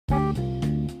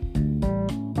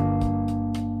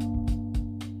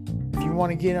You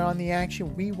want to get on the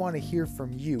action? We want to hear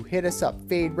from you. Hit us up,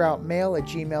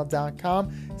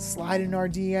 faderoutemail@gmail.com. Slide in our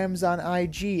DMs on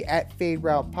IG at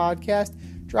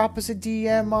FadeRoutePodcast. Drop us a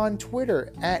DM on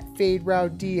Twitter at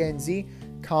FadeRouteDNZ.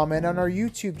 Comment on our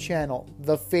YouTube channel,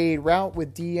 The Fade Route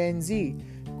with DNZ.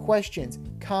 Questions,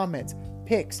 comments,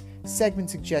 picks, segment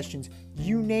suggestions,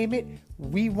 you name it,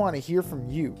 we want to hear from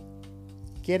you.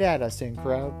 Get at us, in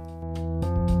crowd.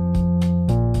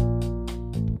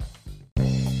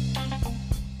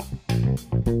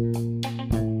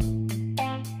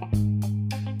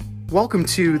 Welcome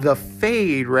to The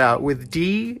Fade Route with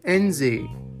D and Z.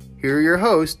 Here are your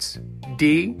hosts,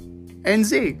 D and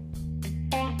Z.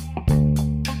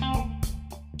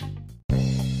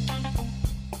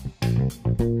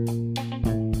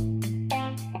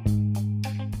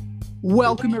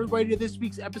 Welcome everybody to this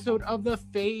week's episode of The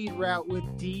Fade Route with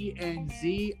D and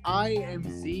Z. I am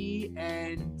Z,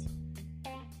 and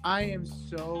I am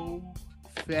so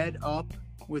fed up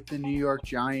with the New York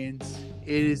Giants.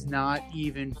 It is not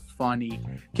even funny.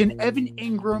 Can Evan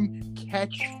Ingram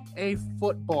catch a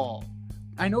football?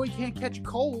 I know he can't catch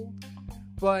cold,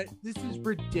 but this is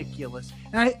ridiculous.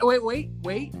 And wait.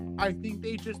 I think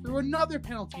they just threw another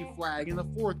penalty flag in the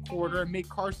fourth quarter and made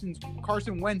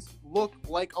Carson Wentz look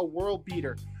like a world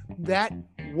beater. That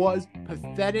was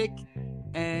pathetic.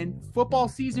 And football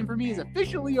season for me is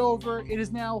officially over. It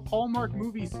is now Hallmark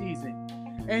movie season.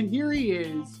 And here he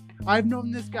is. I've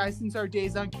known this guy since our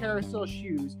days on Carousel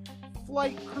Shoes.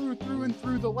 Flight crew through and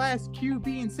through, the last QB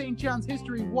in St. John's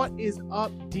history. What is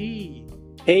up, D?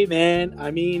 Hey, man.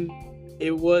 I mean,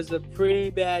 it was a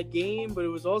pretty bad game, but it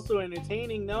was also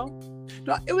entertaining, no?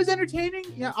 No, it was entertaining.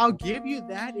 Yeah, I'll give you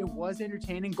that. It was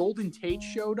entertaining. Golden Tate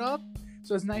showed up,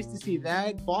 so it's nice to see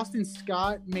that. Boston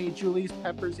Scott made Julius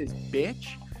Peppers his bitch,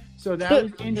 so that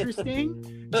was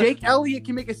interesting. Jake Elliott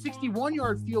can make a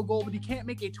 61-yard field goal, but he can't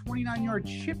make a 29-yard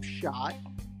chip shot.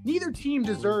 Neither team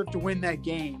deserved to win that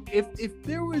game. If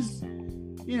there was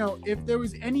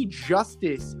any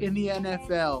justice in the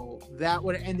NFL, that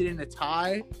would have ended in a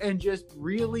tie and just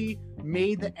really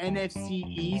made the NFC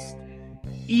East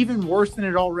even worse than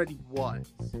it already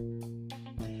was.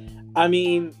 I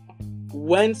mean,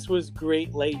 Wentz was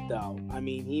great late, though. I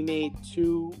mean, he made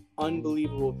two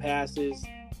unbelievable passes.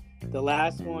 The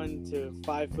last one to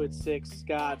 5'6"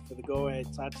 Scott for the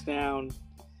go-ahead touchdown.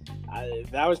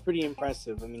 That was pretty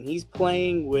impressive. I mean, he's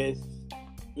playing with,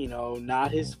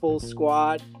 not his full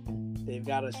squad. They've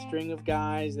got a string of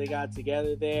guys they got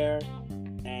together there,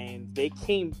 and they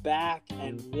came back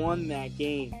and won that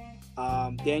game.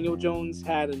 Daniel Jones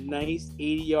had a nice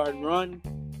 80-yard run,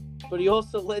 but he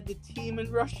also led the team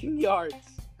in rushing yards.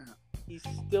 He's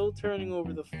still turning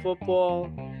over the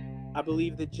football. I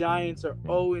believe the Giants are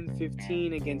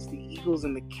 0-15 against the Eagles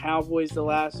and the Cowboys the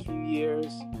last few years.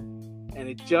 And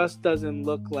it just doesn't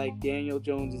look like Daniel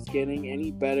Jones is getting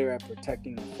any better at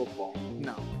protecting the football.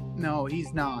 No,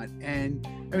 he's not. And,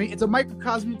 I mean, it's a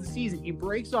microcosm of the season. He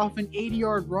breaks off an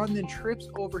 80-yard run, then trips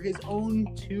over his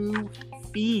own 2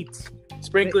 feet.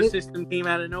 Sprinkler system came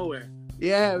out of nowhere.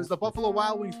 Yeah, it was the Buffalo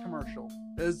Wild Wings commercial.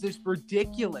 It was just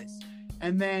ridiculous.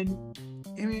 And then,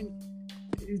 I mean,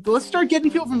 let's start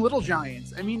getting people from Little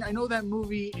Giants. I mean, I know that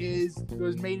movie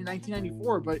was made in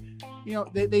 1994, but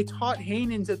they taught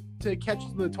Heyman to catch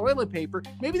the toilet paper.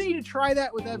 Maybe they need to try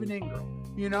that with Evan Ingram.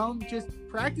 Just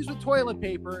practice with toilet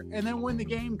paper, and then when the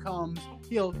game comes,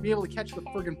 he'll be able to catch the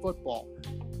friggin' football.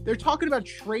 They're talking about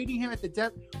trading him at the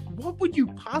depth. What would you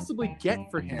possibly get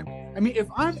for him? I mean, if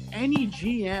I'm any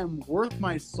GM worth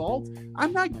my salt,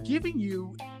 I'm not giving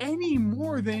you any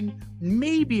more than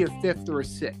maybe a 5th or a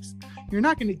 6th. You're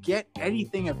not going to get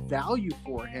anything of value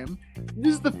for him.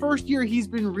 This is the first year he's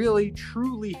been really,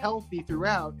 truly healthy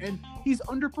throughout, and he's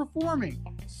underperforming.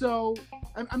 So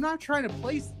I'm not trying to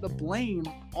place the blame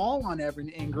all on Evan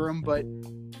Ingram, but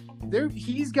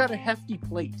he's got a hefty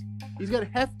plate. He's got a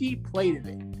hefty plate of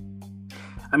it.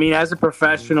 I mean, as a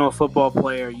professional football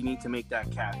player, you need to make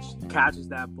that catch. He catches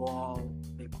that ball,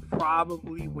 they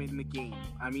probably win the game.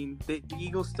 I mean, the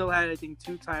Eagles still had, I think,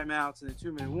 2 timeouts and a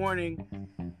 2-minute warning.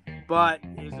 But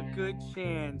there's a good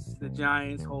chance the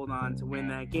Giants hold on to win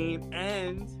that game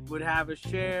and would have a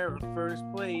share of first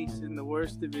place in the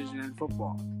worst division in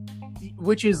football.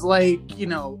 Which is like,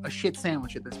 a shit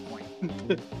sandwich at this point.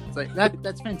 It's like,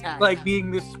 that's fantastic. Like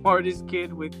being the smartest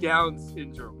kid with Down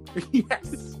syndrome.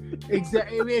 Yes,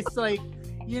 exactly. It's like,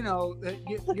 you're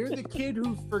the kid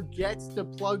who forgets to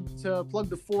plug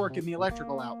the fork in the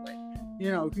electrical outlet.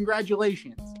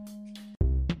 Congratulations.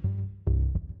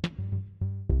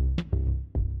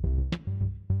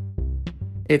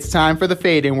 It's time for the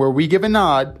fade-in, where we give a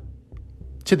nod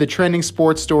to the trending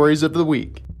sports stories of the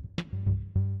week.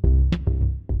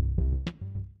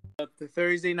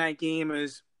 Thursday night game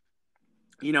is,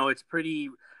 it's pretty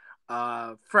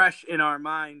fresh in our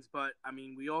minds. But, I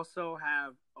mean, we also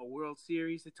have a World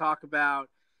Series to talk about.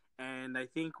 And I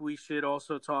think we should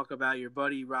also talk about your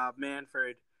buddy Rob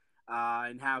Manfred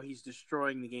and how he's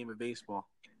destroying the game of baseball.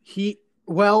 We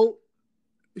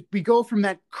go from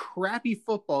that crappy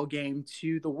football game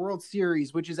to the World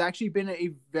Series, which has actually been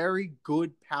a very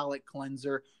good palate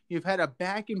cleanser. You've had a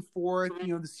back and forth.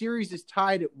 The series is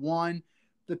tied at 1.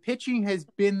 The pitching has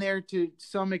been there to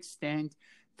some extent.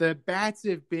 The bats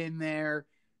have been there.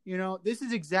 This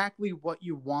is exactly what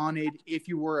you wanted if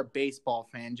you were a baseball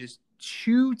fan. Just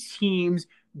 2 teams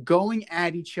going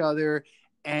at each other,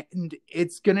 and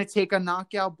it's going to take a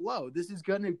knockout blow. This is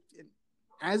going to,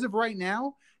 as of right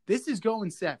now, this is going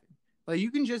 7. Like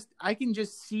I can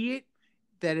just see it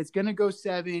that it's going to go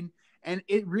 7, and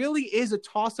it really is a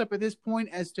toss-up at this point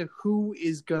as to who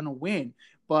is going to win.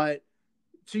 But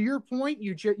to your point,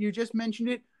 you just mentioned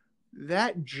it.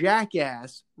 That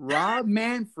jackass Rob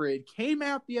Manfred came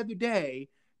out the other day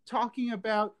talking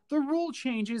about the rule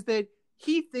changes that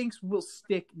he thinks will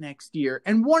stick next year,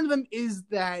 and one of them is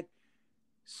that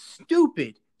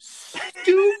stupid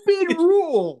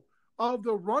rule of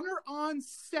the runner on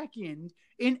second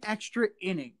in extra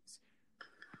innings.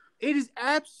 It is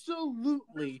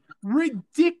absolutely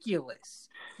ridiculous.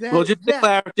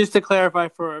 Just to clarify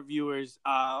for our viewers,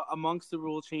 amongst the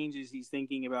rule changes he's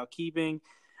thinking about keeping,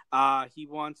 he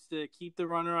wants to keep the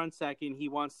runner on second. He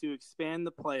wants to expand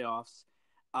the playoffs.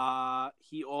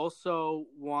 He also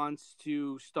wants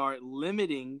to start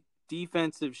limiting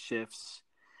defensive shifts.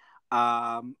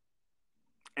 And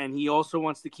he also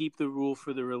wants to keep the rule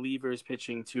for the relievers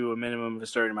pitching to a minimum of a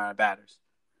certain amount of batters.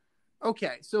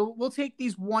 Okay, so we'll take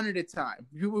these one at a time.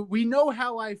 We know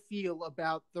how I feel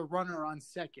about the runner on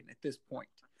second at this point.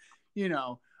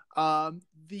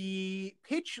 The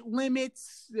pitch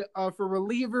limits for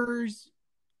relievers,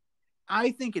 I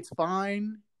think it's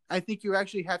fine. I think you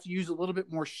actually have to use a little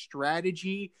bit more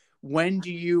strategy. When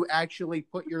do you actually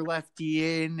put your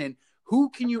lefty in, and who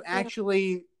can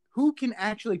actually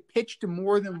pitch to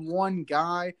more than one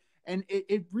guy? And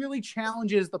it really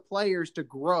challenges the players to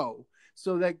grow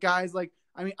so that guys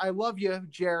I love you,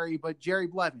 Jerry, but Jerry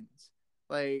Blevins,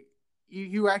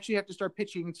 you actually have to start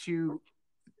pitching to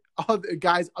other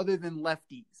guys other than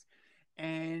lefties,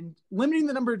 and limiting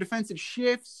the number of defensive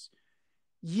shifts.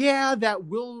 Yeah,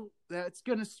 that's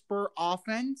going to spur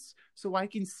offense. So I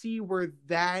can see where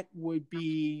that would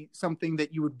be something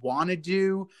that you would want to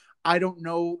do. I don't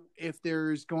know if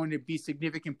there's going to be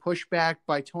significant pushback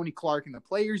by Tony Clark and the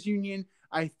Players Union.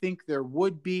 I think there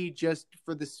would be just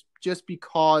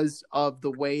because of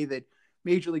the way that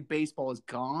Major League Baseball has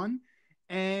gone.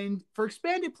 And for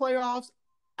expanded playoffs,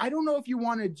 I don't know if you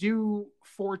want to do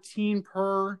 14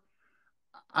 per.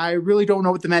 I really don't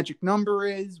know what the magic number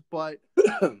is, but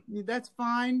that's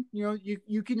fine.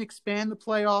 You can expand the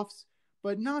playoffs,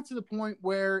 but not to the point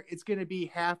where it's going to be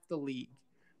half the league.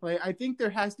 I think there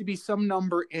has to be some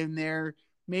number in there.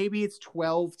 Maybe it's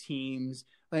 12 teams.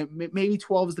 Maybe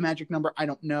 12 is the magic number. I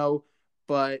don't know,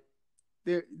 but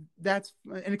that's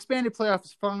an expanded playoff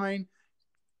is fine.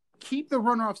 Keep the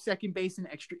runner off second base in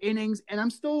extra innings, and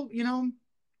I'm still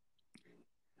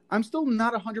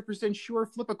not 100% sure.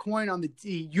 Flip a coin on the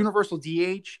universal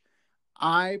DH.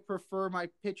 I prefer my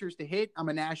pitchers to hit. I'm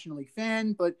a National League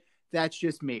fan, but that's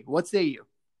just me. What say you?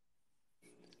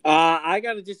 I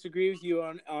got to disagree with you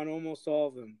on almost all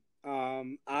of them.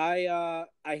 I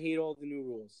hate all the new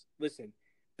rules. Listen,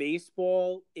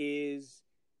 baseball is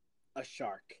a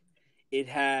shark. It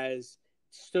has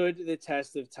stood the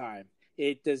test of time.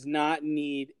 It does not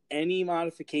need any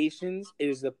modifications. It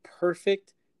is the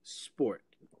perfect sport.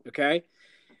 Okay?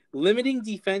 Limiting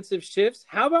defensive shifts.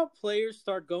 How about players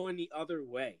start going the other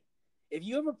way? If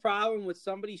you have a problem with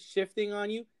somebody shifting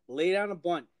on you, lay down a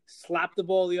bunt. Slap the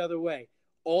ball the other way.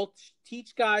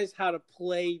 Teach guys how to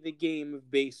play the game of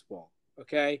baseball.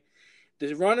 Okay?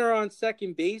 The runner on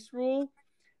second base rule,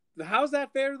 how's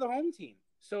that fair to the home team?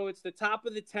 So it's the top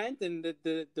of the 10th, and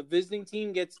the visiting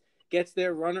team gets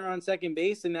their runner on second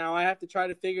base, and now I have to try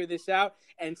to figure this out.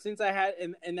 And since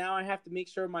and now I have to make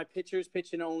sure my pitcher's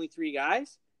pitching to only 3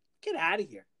 guys. Get out of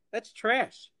here. That's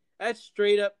trash. That's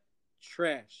straight up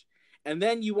trash. And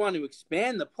then you want to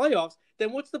expand the playoffs,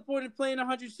 then what's the point of playing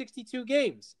 162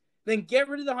 games? Then get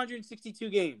rid of the 162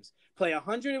 games. Play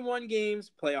 101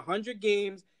 games, play 100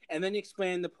 games, and then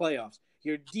expand the playoffs.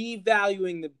 You're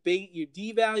devaluing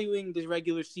the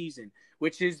regular season,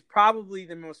 which is probably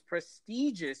the most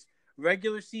prestigious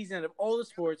regular season out of all the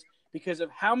sports because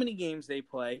of how many games they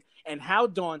play and how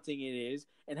daunting it is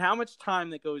and how much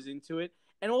time that goes into it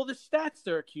and all the stats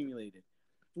that are accumulated.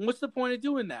 And what's the point of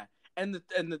doing that? and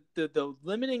the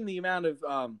limiting the amount of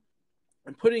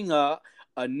and putting a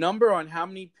number on how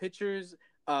many pitchers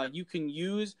you can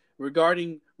use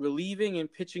regarding relieving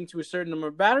and pitching to a certain number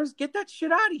of batters, get that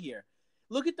shit out of here.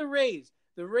 Look at the Rays.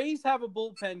 The Rays have a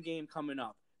bullpen game coming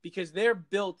up because they're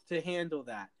built to handle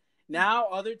that. Now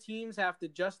other teams have to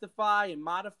justify and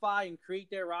modify and create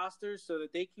their rosters so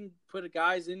that they can put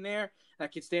guys in there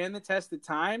that can stand the test of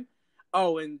time.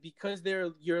 Oh, and because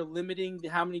you're limiting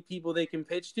how many people they can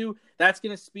pitch to, that's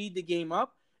going to speed the game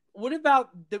up. What about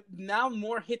now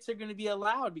more hits are going to be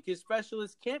allowed because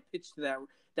specialists can't pitch to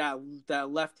that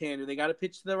left-hander. They got to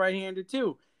pitch to the right-hander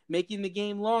too, making the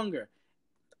game longer.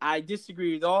 I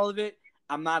disagree with all of it.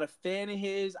 I'm not a fan of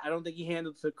his. I don't think he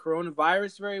handled the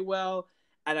coronavirus very well.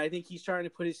 And I think he's trying to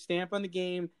put his stamp on the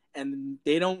game, and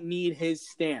they don't need his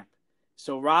stamp.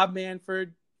 So Rob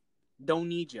Manfred, don't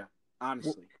need you,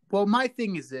 honestly. Well, my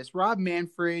thing is this. Rob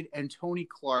Manfred and Tony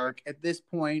Clark at this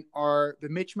point are the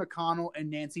Mitch McConnell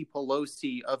and Nancy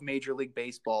Pelosi of Major League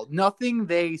Baseball. Nothing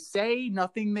they say,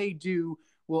 nothing they do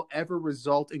will ever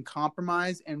result in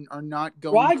compromise and are not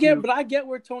going But I get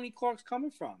where Tony Clark's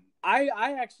coming from.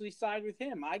 I actually side with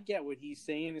him. I get what he's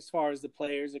saying as far as the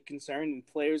players are concerned and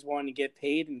players wanting to get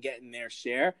paid and getting their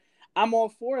share. I'm all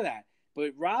for that.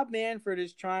 But Rob Manfred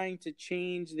is trying to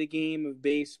change the game of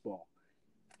baseball.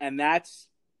 And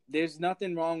there's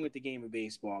nothing wrong with the game of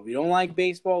baseball. If you don't like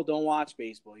baseball, don't watch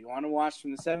baseball. You want to watch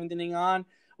from the 7th inning on,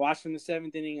 watch from the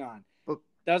 7th inning on.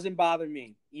 Doesn't bother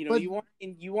me. You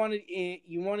want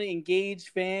to engage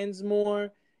fans more.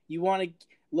 You want to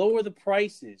lower the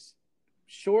prices.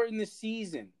 Shorten the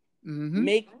season.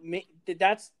 Mm-hmm.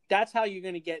 That's how you're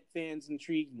going to get fans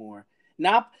intrigued more.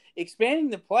 Not expanding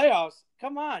the playoffs.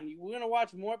 Come on, we're going to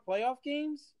watch more playoff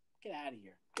games? Get out of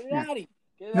here. Get it out of here.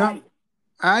 Get it out of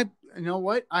here. You know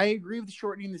what? I agree with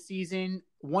shortening the season.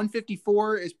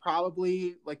 154 is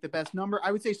probably like the best number.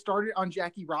 I would say start it on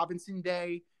Jackie Robinson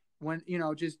Day when,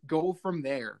 just go from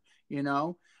there,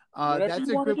 that's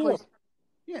a good place.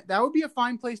 Yeah, that would be a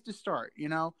fine place to start,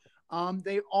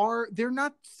 they're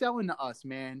not selling to us,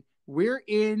 man. We're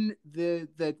in the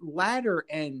latter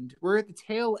end. We're at the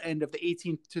tail end of the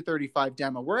 18 to 35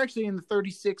 demo. We're actually in the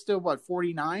 36 to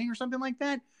 49 or something like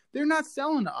that. They're not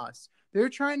selling to us. They're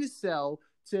trying to sell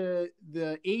to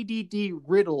the ADD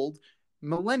riddled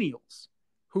millennials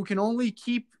who can only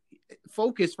keep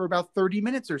focus for about 30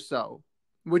 minutes or so,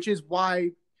 which is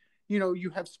why,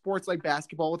 you have sports like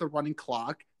basketball with a running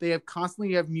clock. They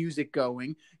constantly have music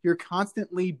going. You're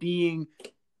constantly being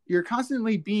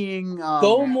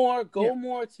go more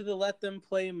to the let them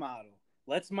play model.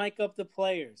 Let's mic up the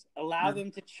players. Allow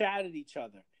them to chat at each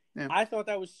other. Yeah. I thought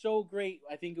that was so great.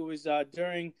 I think it was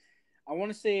during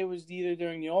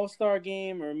the All-Star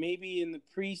game or maybe in the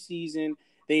preseason.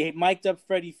 They mic'd up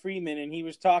Freddie Freeman, and he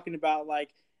was talking about,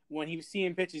 like, when he was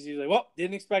seeing pitches, he was like, well,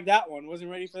 didn't expect that one. Wasn't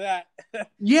ready for that.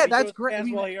 Yeah, that's great.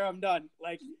 Well, here, I'm done.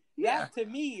 Like, that to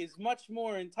me is much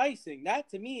more enticing. That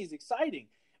to me is exciting.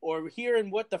 Or hearing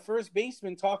what the first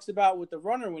baseman talks about with the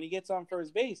runner when he gets on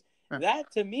first base. Right.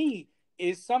 That to me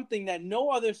is something that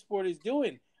no other sport is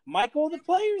doing. Mic all the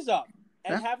players up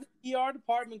and have the PR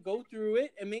department go through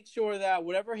it and make sure that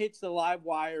whatever hits the live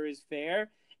wire is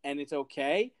fair and it's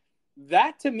okay.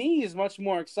 That to me is much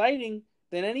more exciting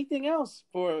than anything else.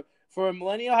 For a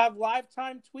millennial, have live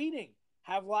time tweeting,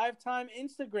 have live time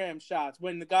Instagram shots.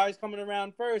 When the guy's coming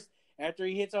around first after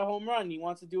he hits a home run, he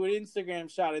wants to do an Instagram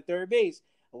shot at third base.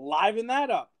 Liven that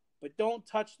up, but don't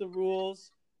touch the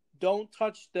rules. Don't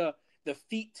touch the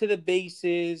feet to the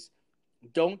bases.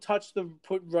 Don't touch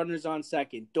put runners on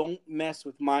second. Don't mess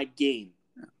with my game.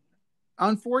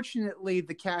 Unfortunately,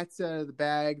 the cat's out of the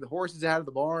bag, the horse is out of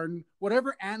the barn.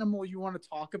 Whatever animal you want to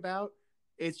talk about,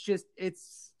 it's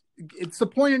the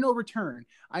point of no return.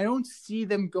 I don't see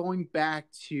them going back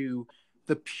to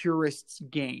the purists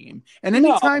game. And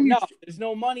anytime there's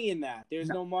no money in that. There's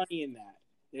no money in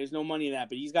that.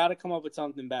 But he's got to come up with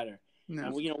something better.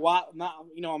 No.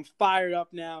 And I'm fired up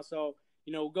now. So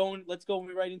let's go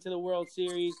right into the World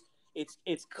Series.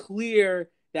 It's clear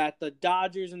that the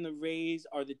Dodgers and the Rays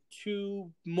are the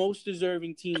two most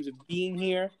deserving teams of being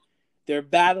here. They're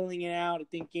battling it out. I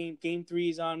think game 3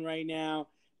 is on right now.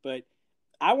 But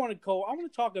I want to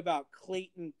talk about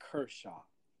Clayton Kershaw,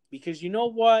 because you know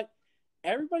what?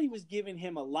 Everybody was giving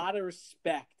him a lot of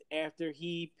respect after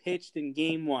he pitched in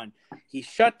game 1. He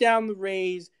shut down the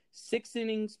Rays, 6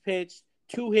 innings pitched,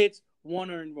 2 hits,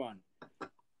 1 earned run.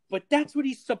 But that's what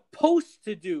he's supposed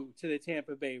to do to the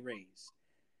Tampa Bay Rays.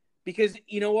 Because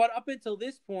you know what? Up until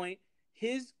this point,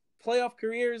 his playoff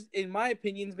career, in my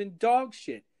opinion, has been dog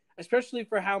shit, especially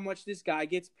for how much this guy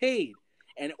gets paid.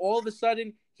 And all of a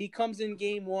sudden, he comes in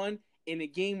game 1 in a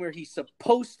game where he's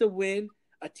supposed to win,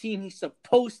 a team he's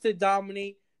supposed to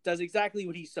dominate, does exactly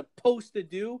what he's supposed to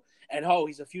do, and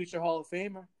he's a future Hall of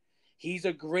Famer. He's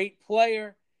a great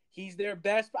player. He's their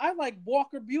best. But I like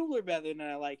Walker Buehler better than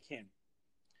I like him.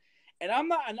 And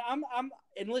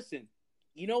and listen,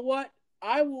 you know what?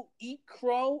 I will eat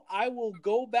crow. I will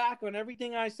go back on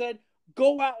everything I said.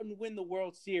 Go out and win the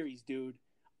World Series, dude.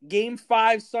 Game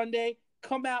 5 Sunday,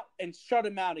 come out and shut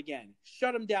him out again.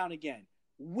 Shut him down again.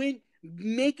 Win.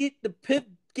 Make it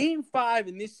Game 5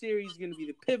 in this series is going to be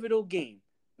the pivotal game,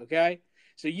 okay?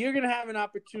 So you're going to have an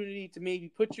opportunity to maybe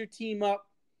put your team up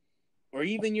or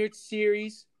even your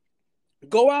series.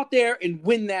 Go out there and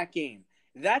win that game.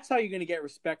 That's how you're going to get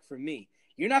respect from me.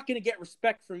 You're not going to get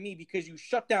respect from me because you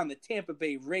shut down the Tampa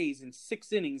Bay Rays in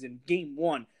 6 innings in Game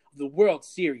 1 of the World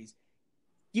Series.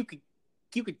 You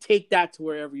could take that to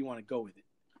wherever you want to go with it.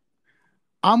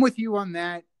 I'm with you on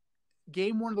that.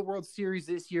 Game 1 of the World Series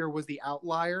this year was the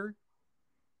outlier.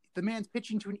 The man's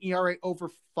pitching to an ERA over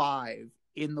 5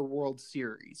 in the World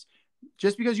Series.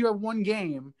 Just because you have one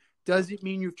game doesn't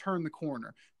mean you've turned the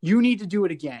corner. You need to do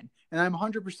it again. And I'm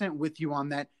 100% with you on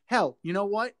that. Hell, you know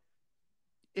what?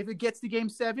 If it gets to Game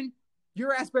 7,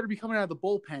 your ass better be coming out of the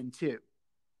bullpen too.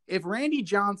 If Randy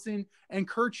Johnson and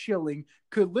Curt Schilling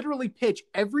could literally pitch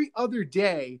every other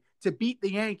day to beat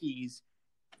the Yankees,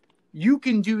 you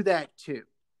can do that too.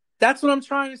 That's what I'm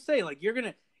trying to say. Like you're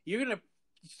gonna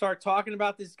start talking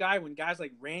about this guy when guys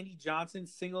like Randy Johnson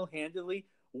single-handedly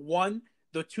won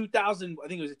the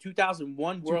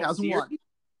 2001 World Series.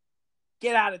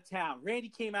 Get out of town. Randy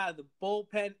came out of the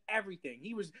bullpen, everything.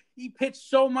 He pitched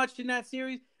so much in that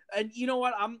series. And you know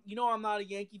what? I'm not a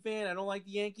Yankee fan. I don't like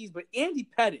the Yankees, but Andy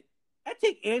Pettitte. I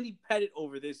take Andy Pettitte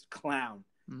over this clown.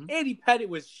 Mm-hmm. Andy Pettitte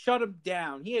was shut him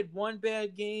down. He had one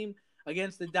bad game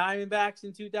against the Diamondbacks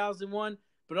in 2001,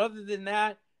 but other than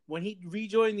that, when he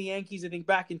rejoined the Yankees, I think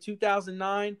back in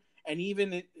 2009, and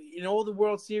even in all the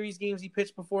World Series games he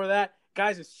pitched before that,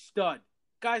 guy's a stud.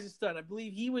 I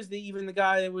believe he was the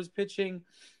guy that was pitching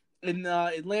in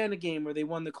the Atlanta game where they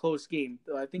won the close game.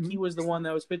 I think he was the one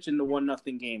that was pitching the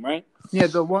 1-0 game, right? Yeah,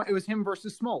 it was him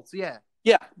versus Smoltz. Yeah.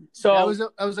 Yeah. So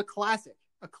that was a classic.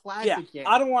 A classic game.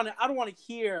 I don't want to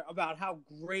hear about how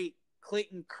great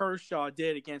Clayton Kershaw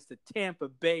did against the Tampa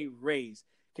Bay Rays.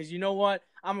 Because you know what?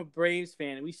 I'm a Braves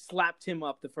fan, and we slapped him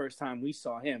up the first time we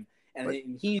saw him.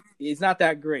 And he's not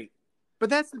that great. But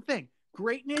that's the thing.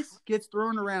 Greatness gets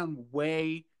thrown around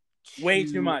way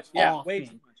too much. Yeah, often. way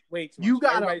too much. You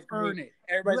got to earn it.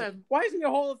 Why isn't he a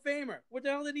Hall of Famer? What the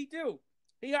hell did he do?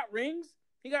 He got rings.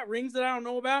 He got rings that I don't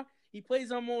know about. He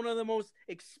plays on one of the most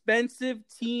expensive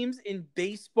teams in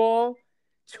baseball.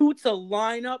 Toots a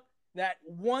lineup that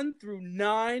 1 through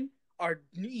 9 are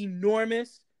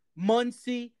enormous.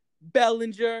 Muncy,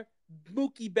 Bellinger,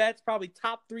 Mookie Betts, probably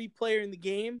top 3 player in the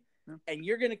game. Yeah. And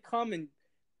you're going to come and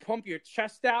pump your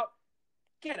chest out?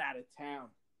 Get out of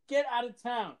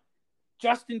town.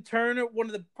 Justin Turner,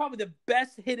 probably the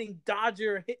best hitting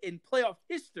Dodger in playoff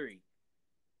history.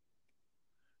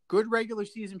 Good regular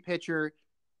season pitcher,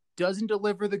 doesn't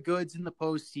deliver the goods in the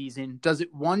postseason, does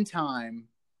it one time,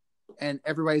 and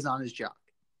everybody's on his job.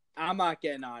 I'm not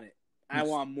getting on it. I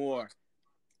want more,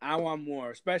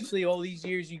 especially all these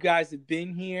years you guys have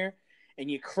been here, and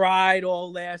you cried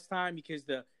all last time because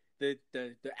the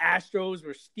Astros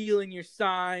were stealing your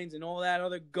signs and all that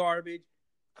other garbage.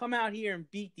 Come out here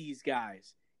and beat these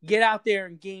guys. Get out there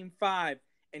in Game 5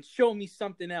 and show me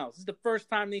something else. This is the first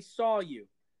time they saw you.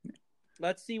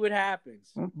 Let's see what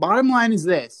happens. Well, bottom line is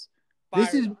this.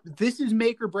 This is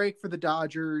make or break for the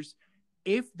Dodgers.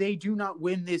 If they do not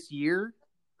win this year,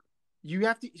 you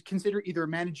have to consider either a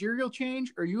managerial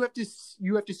change or you have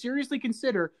to seriously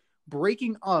consider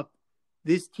breaking up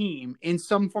this team in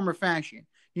some form or fashion.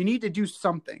 You need to do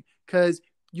something because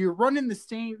you're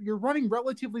running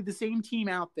relatively the same team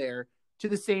out there to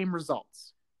the same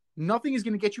results. Nothing is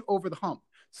going to get you over the hump.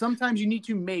 Sometimes you need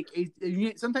to make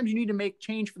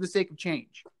change for the sake of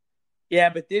change. Yeah,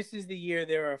 but this is the year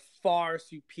they're a far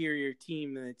superior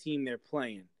team than the team they're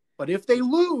playing. But if they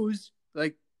lose,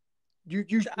 like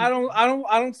I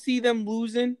don't see them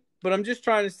losing, but I'm just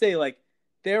trying to say like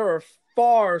they're a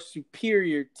far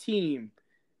superior team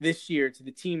this year to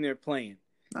the team they're playing.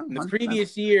 In the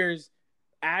previous years,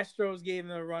 Astros gave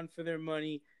them a run for their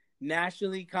money.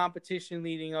 National League competition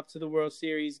leading up to the World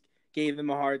Series gave them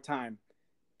a hard time.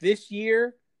 This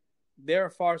year, they're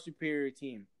a far superior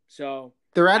team. So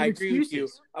they're out of excuses. With you,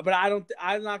 but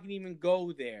I'm not going to even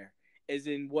go there as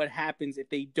in what happens if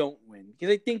they don't win.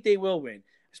 Because I think they will win,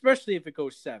 especially if it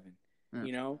goes 7. Yeah.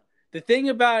 You know? The thing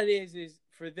about it is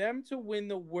for them to win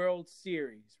the World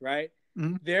Series, right?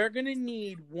 they're going to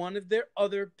need one of their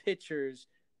other pitchers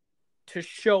to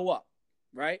show up,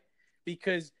 right?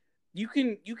 Because you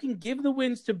can give the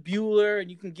wins to Bueller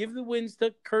and you can give the wins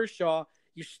to Kershaw.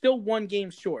 You're still one game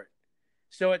short.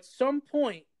 So at some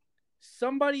point,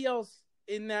 somebody else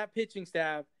in that pitching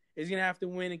staff is going to have to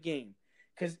win a game.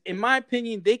 Because in my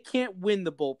opinion, they can't win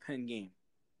the bullpen game.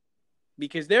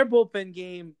 Because their bullpen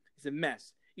game is a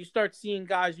mess. You start seeing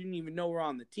guys you didn't even know were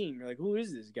on the team. You're like, who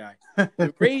is this guy?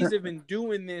 The Rays have been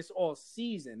doing this all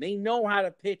season. They know how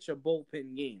to pitch a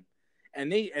bullpen game.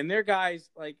 And their guys,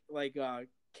 like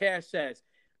Cash says,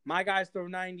 my guys throw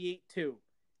 98 too.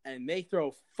 And they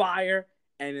throw fire.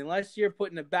 And unless you're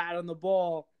putting a bat on the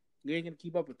ball, you ain't going to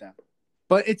keep up with that.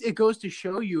 But it goes to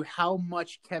show you how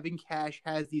much Kevin Cash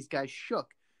has these guys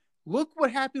shook. Look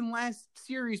what happened last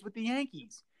series with the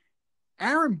Yankees.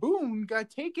 Aaron Boone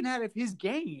got taken out of his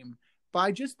game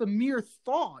by just the mere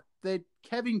thought that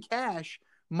Kevin Cash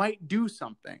might do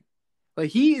something. Like,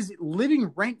 he is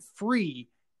living rent-free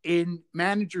in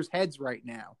managers' heads right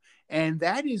now. And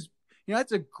that is,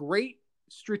 that's a great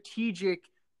strategic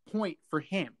point for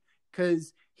him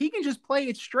because he can just play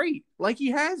it straight like he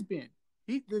has been.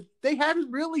 They haven't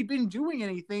really been doing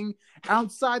anything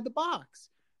outside the box.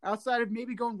 Outside of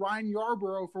maybe going Ryan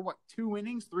Yarbrough for 2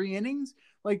 innings, 3 innings.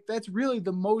 Like, that's really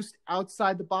the most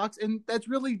outside the box. And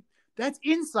that's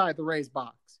inside the Rays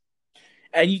box.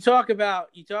 And you talk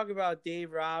about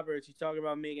Dave Roberts, you talk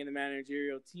about making the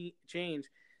managerial change.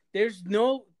 There's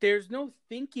no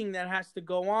thinking that has to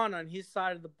go on his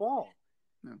side of the ball.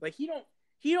 No. Like, he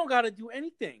don't got to do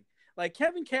anything. Like,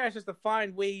 Kevin Cash has to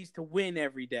find ways to win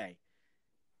every day.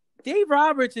 Dave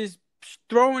Roberts is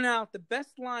throwing out the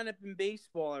best lineup in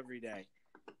baseball every day.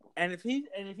 And if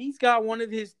he's got one of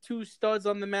his 2 studs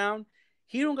on the mound,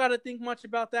 he don't got to think much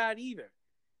about that either.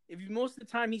 Most of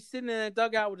the time he's sitting in a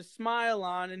dugout with a smile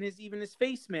on and his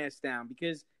face mask down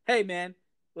because, hey man,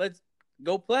 let's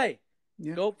go play.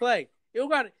 Yeah. Go play. He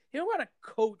don't got to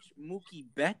coach Mookie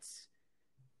Betts.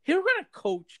 He don't got to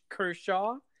coach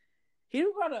Kershaw. He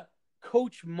don't got to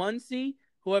coach Muncy,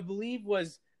 who I believe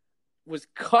was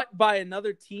cut by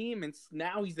another team, and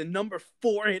now he's the number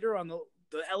 4 hitter on the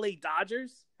LA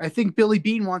Dodgers. I think Billy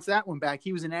Beane wants that one back.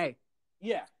 He was an A.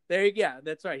 Yeah,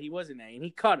 that's right. He was an A, and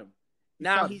he cut him.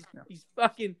 Now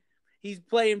he's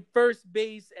playing first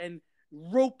base and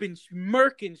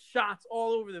murking shots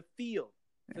all over the field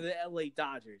for the LA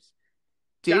Dodgers.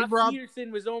 Josh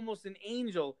Peterson was almost an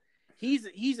angel.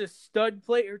 He's a stud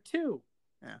player too.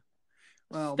 Yeah,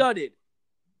 well, studded.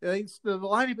 The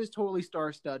lineup is totally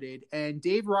star-studded, and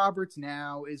Dave Roberts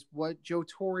now is what Joe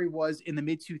Torre was in the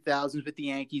mid-2000s with the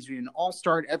Yankees. You had an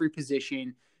all-star at every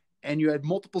position, and you had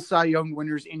multiple Cy Young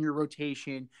winners in your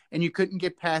rotation, and you couldn't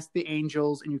get past the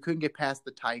Angels, and you couldn't get past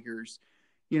the Tigers.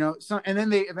 And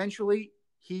then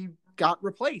he got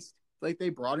replaced. Like, they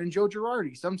brought in Joe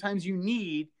Girardi. Sometimes you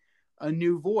need a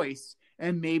new voice,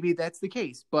 and maybe that's the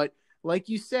case. But like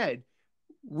you said,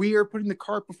 we are putting the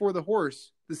cart before the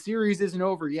horse. The series isn't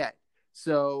over yet.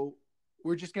 So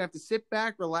we're just going to have to sit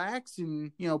back, relax,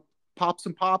 and, pop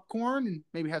some popcorn and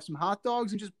maybe have some hot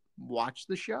dogs and just watch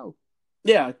the show.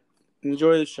 Yeah,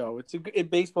 enjoy the show.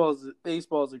 Baseball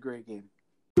is a great game.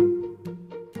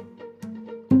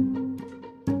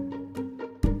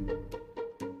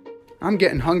 I'm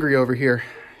getting hungry over here.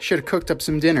 Should have cooked up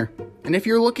some dinner. And if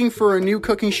you're looking for a new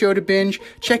cooking show to binge,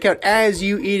 check out As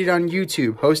You Eat It on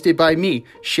YouTube, hosted by me,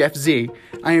 Chef Z.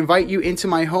 I invite you into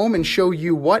my home and show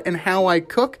you what and how I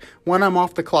cook when I'm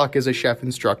off the clock as a chef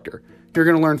instructor. You're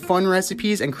going to learn fun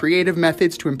recipes and creative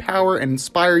methods to empower and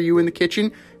inspire you in the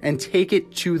kitchen and take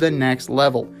it to the next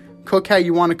level. Cook how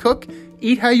you want to cook,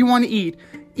 eat how you want to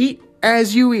eat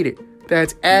as you eat it.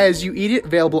 That's As You Eat It,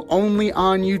 available only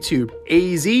on YouTube.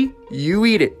 AZ, you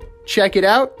eat it. Check it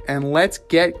out, and let's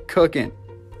get cooking.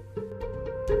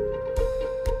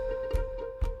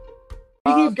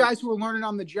 Speaking of guys who are learning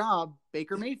on the job,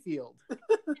 Baker Mayfield.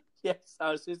 Yes,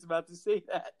 I was just about to say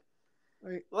that.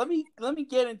 Right. Let me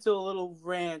get into a little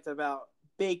rant about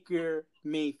Baker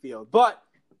Mayfield. But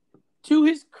to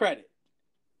his credit,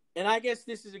 and I guess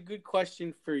this is a good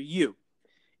question for you,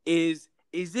 is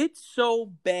it so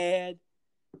bad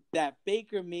that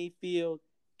Baker Mayfield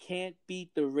can't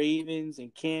beat the Ravens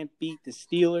and can't beat the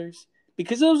Steelers?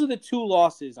 Because those are the 2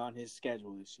 losses on his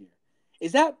schedule this year.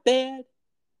 Is that bad?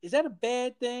 Is that a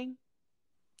bad thing?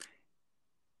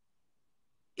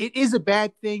 It is a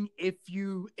bad thing if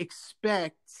you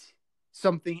expect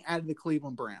something out of the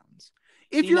Cleveland Browns.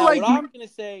 If you're like, I'm going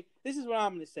to say, this is what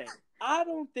I'm going to say. I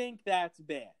don't think that's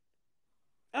bad.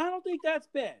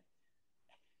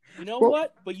 You know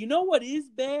what? But you know what is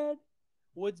bad?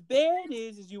 What's bad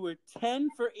is you were 10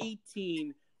 for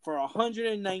 18 for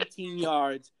 119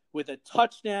 yards with a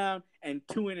touchdown and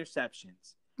 2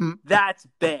 interceptions. That's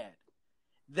bad.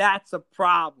 That's a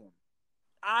problem.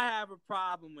 I have a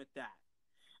problem with that.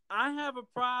 I have a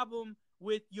problem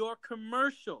with your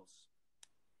commercials.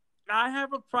 I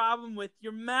have a problem with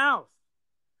your mouth.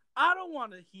 I don't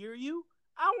want to hear you.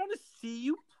 I want to see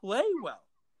you play well.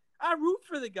 I root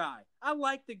for the guy. I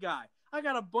like the guy. I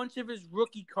got a bunch of his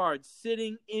rookie cards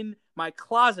sitting in my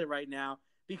closet right now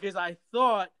because I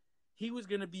thought he was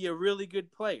going to be a really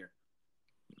good player.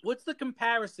 What's the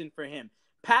comparison for him?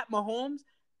 Pat Mahomes?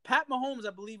 Pat Mahomes,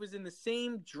 I believe, was in the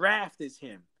same draft as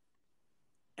him.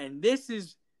 And this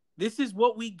is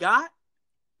what we got?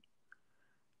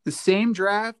 The same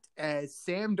draft as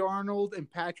Sam Darnold and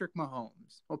Patrick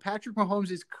Mahomes. Well, Patrick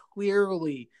Mahomes is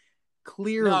clearly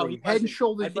head and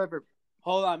shoulders above.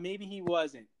 Hold on, maybe he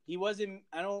wasn't. He wasn't.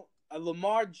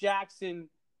 Lamar Jackson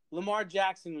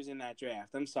was in that draft.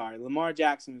 I'm sorry, Lamar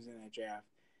Jackson was in that draft,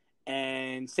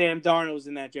 and Sam Darnold was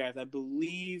in that draft. I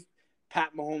believe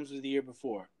Pat Mahomes was the year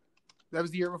before. That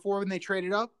was the year before when they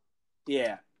traded up?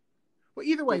 Yeah. Well,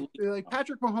 either way, like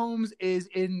Patrick Mahomes is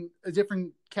in a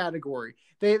different category.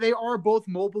 They are both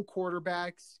mobile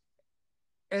quarterbacks,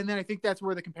 and then I think that's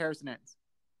where the comparison ends.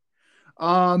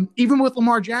 Even with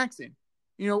Lamar Jackson,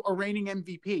 a reigning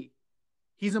MVP,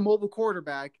 he's a mobile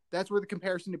quarterback. That's where the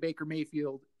comparison to Baker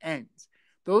Mayfield ends.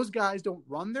 Those guys don't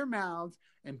run their mouths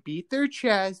and beat their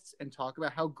chests and talk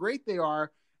about how great they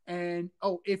are. And,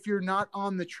 if you're not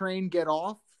on the train, get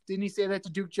off. Didn't he say that to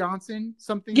Duke Johnson?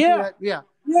 Something to that? Yeah.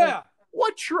 Yeah.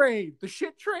 What train? The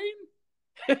shit train?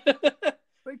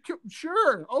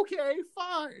 Sure. Okay,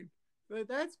 fine.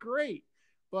 That's great.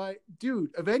 But,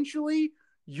 dude, eventually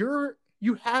you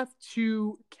have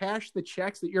to cash the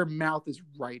checks that your mouth is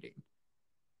writing.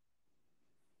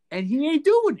 And he ain't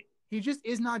doing it. He just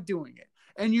is not doing it.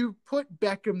 And you put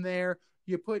Beckham there.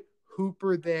 You put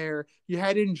Hooper there. You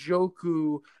had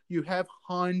Njoku. You have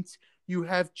Hunt. You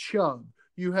have Chubb.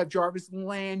 You have Jarvis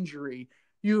Landry.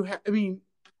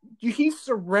 He's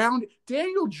surrounded.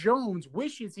 Daniel Jones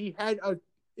wishes he had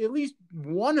at least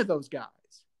one of those guys.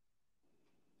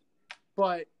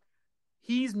 But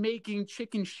he's making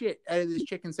chicken shit out of this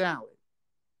chicken salad.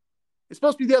 It's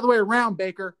supposed to be the other way around,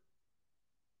 Baker.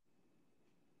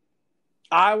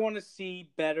 I want to see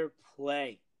better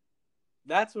play.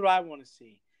 That's what I want to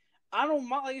see. I don't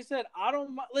mind. Like I said, I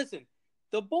don't mind. Listen,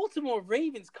 the Baltimore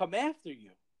Ravens come after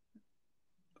you.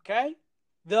 Okay?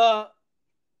 The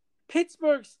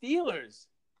Pittsburgh Steelers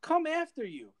come after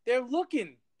you. They're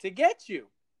looking to get you.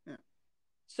 Yeah.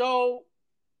 So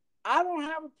I don't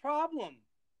have a problem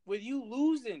with you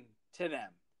losing to them.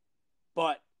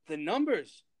 But the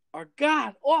numbers are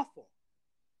god-awful.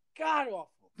 God-awful.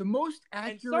 The most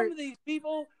accurate... And some of these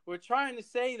people were trying to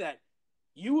say that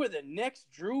you were the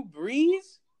next Drew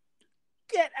Brees?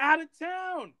 Get out of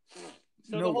town.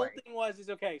 So the whole thing was,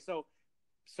 okay,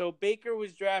 so Baker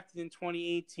was drafted in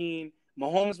 2018.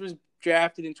 Mahomes was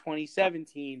drafted in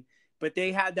 2017. But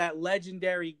they had that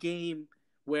legendary game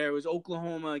where it was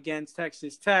Oklahoma against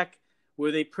Texas Tech,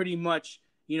 where they pretty much,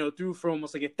 threw for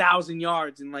almost like 1,000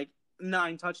 yards and like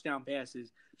 9 touchdown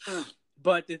passes.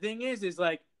 But the thing is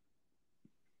like,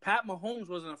 Pat Mahomes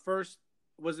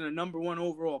wasn't a number 1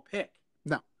 overall pick.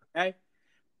 No. Okay?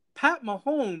 Pat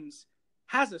Mahomes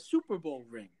has a Super Bowl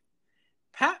ring.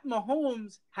 Pat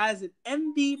Mahomes has an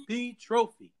MVP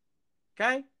trophy.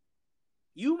 Okay?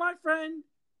 You, my friend,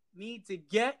 need to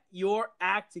get your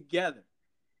act together.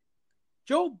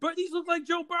 These look like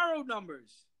Joe Burrow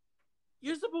numbers.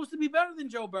 You're supposed to be better than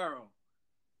Joe Burrow.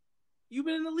 You've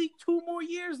been in the league 2 more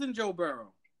years than Joe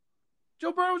Burrow.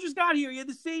 Joe Burrow just got here. He had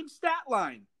the same stat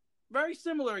line. Very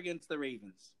similar against the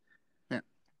Ravens. Yeah.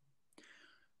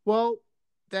 Well,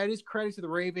 that is credit to the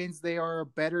Ravens. They are a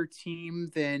better team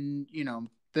than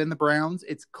the Browns.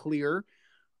 It's clear.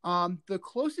 The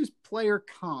closest player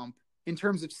comp in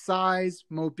terms of size,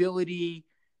 mobility,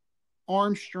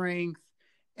 arm strength,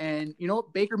 and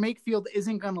Baker Mayfield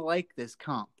isn't going to like this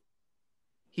comp.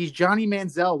 He's Johnny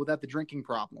Manziel without the drinking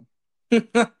problem.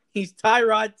 He's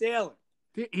Tyrod Taylor.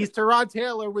 He's Tyrod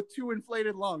Taylor with 2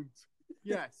 inflated lungs.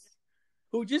 Yes.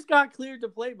 Who just got cleared to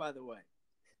play, by the way.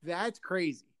 That's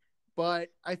crazy. But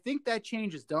I think that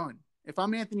change is done. If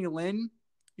I'm Anthony Lynn,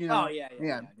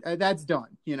 that's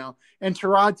done, And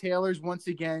Tyrod Taylor's once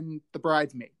again the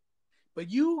bridesmaid. But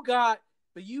you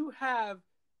have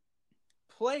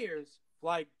players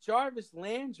like Jarvis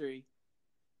Landry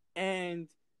and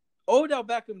Odell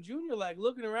Beckham Jr. like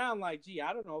looking around like, gee,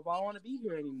 I don't know if I want to be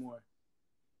here anymore.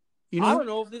 I don't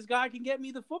know if this guy can get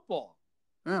me the football.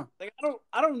 Yeah. Like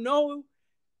I don't know.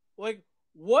 Like,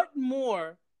 what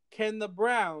more can the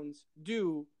Browns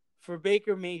do for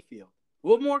Baker Mayfield.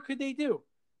 What more could they do?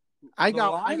 I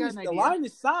got an idea. The line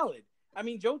is solid. I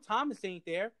mean, Joe Thomas ain't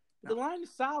there, but the line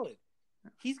is solid.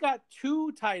 He's got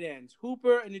 2 tight ends,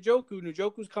 Hooper and Njoku.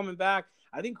 Njoku's coming back.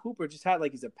 I think Hooper just had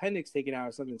like his appendix taken out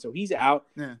or something, so he's out.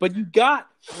 Yeah. But you got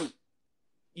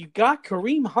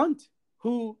Kareem Hunt,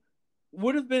 who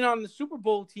would have been on the Super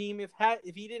Bowl team if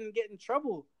he didn't get in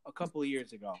trouble a couple of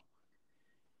years ago.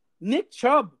 Nick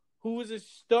Chubb, who was a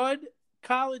stud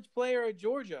college player at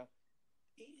Georgia,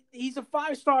 he's a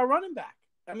 5-star running back.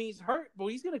 I mean, he's hurt, but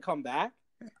he's going to come back.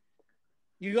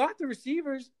 You got the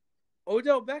receivers.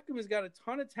 Odell Beckham has got a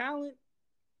ton of talent.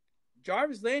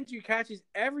 Jarvis Landry catches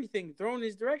everything thrown in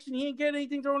his direction. He ain't getting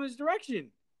anything thrown in his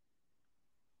direction.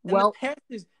 And well,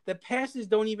 the passes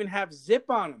don't even have zip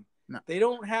on them. No. They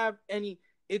don't have any.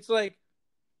 It's like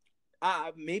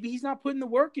maybe he's not putting the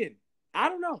work in. I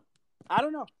don't know.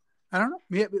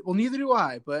 Yeah, well, neither do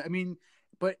I. But I mean,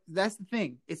 that's the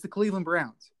thing. It's the Cleveland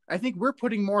Browns. I think we're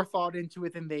putting more thought into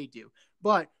it than they do.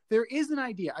 But there is an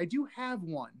idea. I do have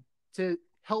one to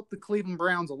help the Cleveland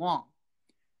Browns along.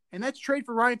 And that's trade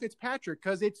for Ryan Fitzpatrick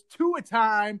because it's Tua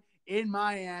time in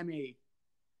Miami.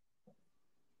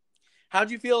 How'd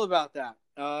you feel about that?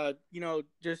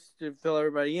 Just to fill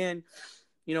everybody in,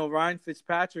 Ryan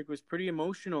Fitzpatrick was pretty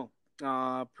emotional,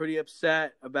 pretty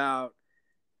upset about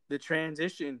the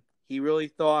transition. He really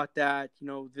thought that,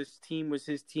 this team was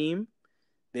his team.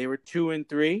 They were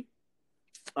 2-3.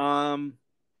 I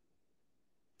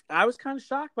was kind of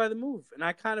shocked by the move, and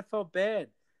I kind of felt bad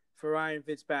for Ryan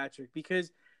Fitzpatrick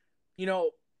because,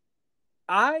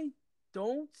 I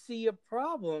don't see a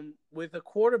problem with a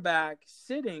quarterback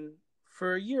sitting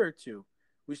for a year or two.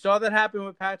 We saw that happen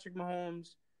with Patrick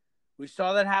Mahomes. We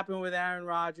saw that happen with Aaron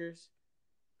Rodgers.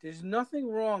 There's nothing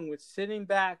wrong with sitting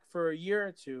back for a year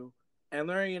or two and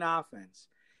learning an offense.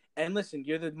 And listen,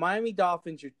 you're the Miami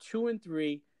Dolphins. You're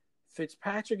 2-3.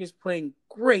 Fitzpatrick is playing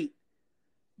great.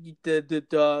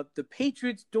 The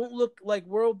Patriots don't look like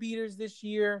world beaters this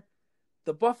year.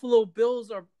 The Buffalo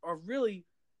Bills are really,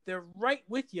 they're right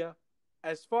with you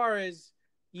as far as,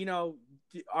 they're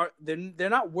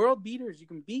not world beaters. You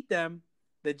can beat them.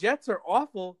 The Jets are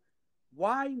awful.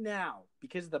 Why now?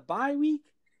 Because of the bye week?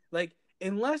 Like,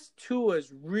 unless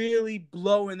Tua's really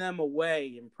blowing them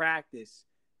away in practice,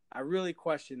 I really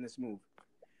question this move.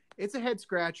 It's a head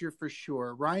scratcher for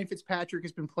sure. Ryan Fitzpatrick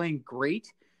has been playing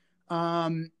great.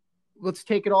 Let's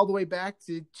take it all the way back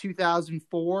to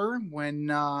 2004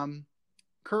 when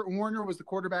Kurt Warner was the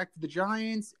quarterback for the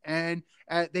Giants, and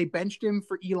they benched him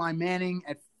for Eli Manning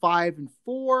at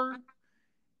 5-4,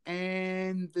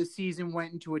 and the season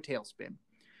went into a tailspin.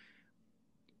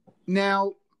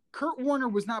 Now, Kurt Warner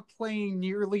was not playing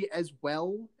nearly as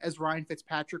well as Ryan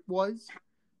Fitzpatrick was,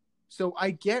 so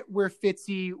I get where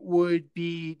Fitzy would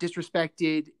be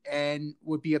disrespected and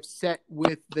would be upset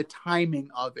with the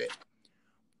timing of it.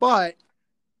 But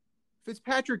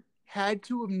Fitzpatrick had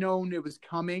to have known it was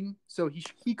coming, so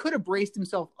he could have braced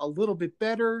himself a little bit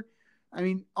better. I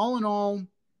mean, all in all,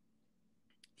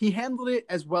 he handled it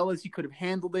as well as he could have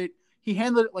handled it. He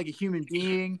handled it like a human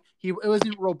being. It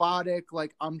wasn't robotic,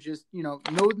 like I'm just, none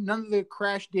of the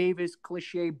Crash Davis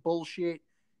cliche bullshit.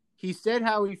 He said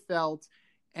how he felt,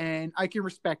 and I can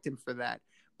respect him for that.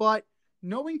 But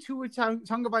knowing Tua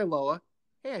Tagovailoa,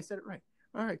 hey, I said it right.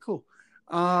 All right, cool.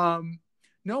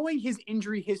 Knowing his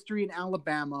injury history in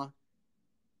Alabama,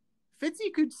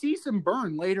 Fitzy could see some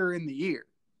burn later in the year.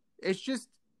 It's just,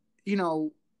 he's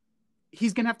going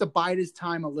to have to bide his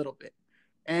time a little bit.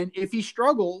 And if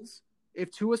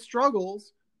Tua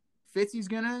struggles, Fitzy's he's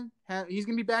going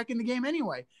to be back in the game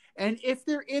anyway. And if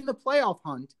they're in the playoff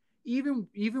hunt, even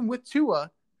with Tua,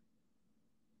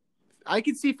 I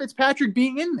could see Fitzpatrick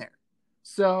being in there.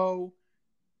 So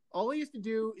all he has to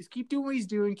do is keep doing what he's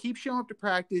doing, keep showing up to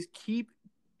practice, keep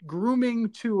grooming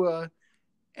Tua,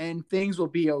 and things will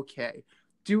be okay.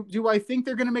 Do I think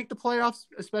they're going to make the playoffs,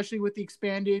 especially with the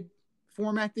expanded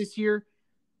format this year?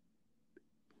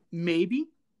 Maybe.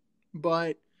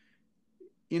 But,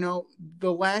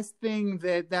 the last thing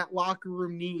that locker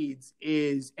room needs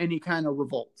is any kind of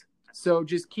revolt. So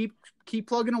just keep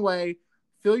plugging away,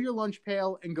 fill your lunch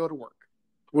pail, and go to work.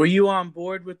 Were you on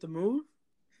board with the move?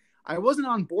 I wasn't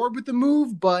on board with the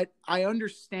move, but I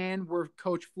understand where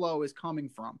Coach Flo is coming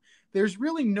from. There's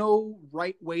really no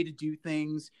right way to do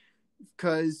things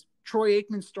because Troy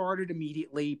Aikman started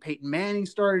immediately. Peyton Manning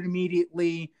started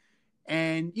immediately.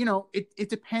 And, it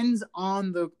depends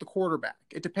on the quarterback.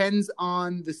 It depends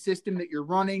on the system that you're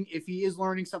running. If he is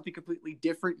learning something completely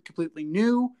different, completely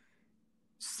new,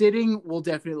 sitting will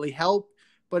definitely help.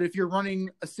 But if you're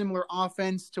running a similar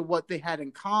offense to what they had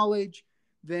in college,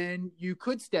 then you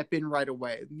could step in right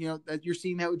away. You know, that you're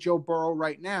seeing that with Joe Burrow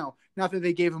right now. Not that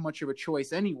they gave him much of a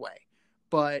choice anyway,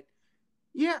 but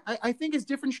yeah, I think it's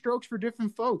different strokes for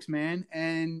different folks, man.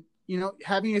 And, you know,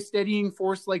 having a steadying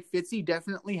force like Fitzy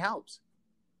definitely helps.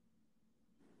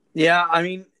 Yeah, I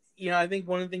mean, I think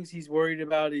one of the things he's worried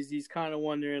about is he's kind of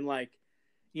wondering, like,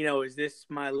 was that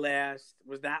my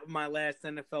last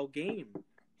NFL game?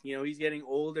 He's getting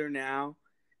older now.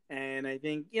 And I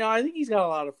think he's got a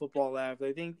lot of football left.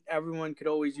 I think everyone could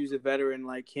always use a veteran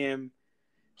like him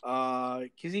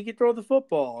because he can throw the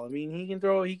football. I mean, he can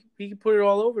put it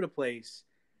all over the place.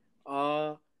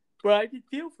 But I did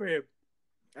feel for him.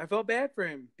 I felt bad for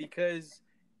him because,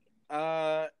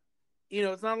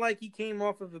 it's not like he came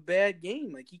off of a bad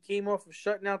game. Like, he came off of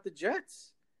shutting out the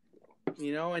Jets,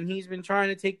 and he's been trying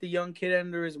to take the young kid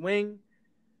under his wing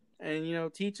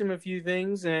and, teach him a few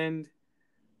things. And,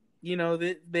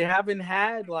 they haven't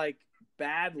had, like,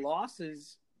 bad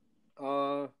losses.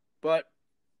 But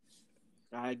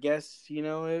I guess,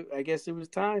 it was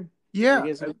time. Yeah.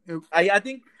 I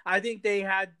think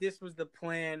this was the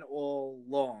plan all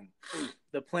along.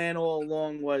 The plan all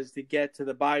along was to get to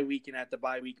the bye week and at the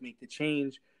bye week make the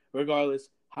change, regardless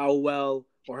how well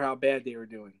or how bad they were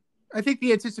doing. I think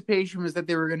the anticipation was that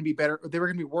they were going to be better. They were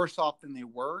going to be worse off than they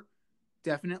were,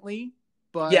 definitely.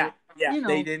 But yeah,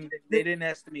 they didn't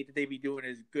estimate that they'd be doing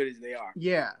as good as they are.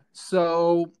 Yeah,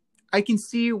 so I can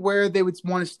see where they would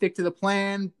want to stick to the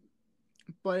plan,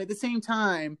 but at the same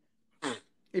time,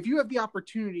 if you have the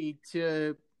opportunity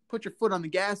to put your foot on the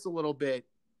gas a little bit,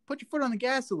 put your foot on the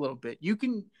gas a little bit. You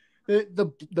can.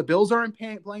 The Bills aren't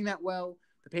playing that well.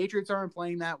 The Patriots aren't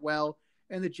playing that well,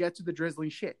 and the Jets are the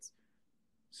drizzling shits.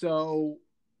 So,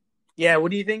 yeah,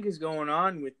 what do you think is going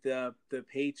on with the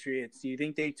Patriots? Do you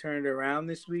think they turned around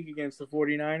this week against the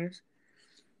 49ers?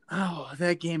 Oh,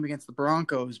 that game against the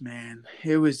Broncos, man.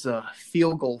 It was a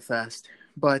field goal fest.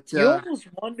 But you almost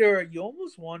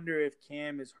wonder if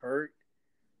Cam is hurt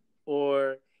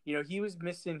or, he was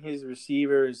missing his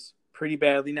receivers pretty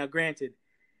badly. Now, granted,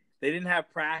 they didn't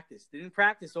have practice. They didn't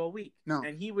practice all week. No.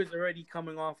 And he was already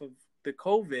coming off of the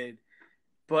COVID.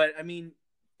 But, I mean,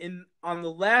 on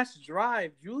the last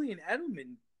drive, Julian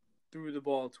Edelman threw the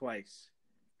ball twice.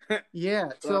 Yeah,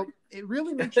 so it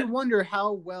really makes you wonder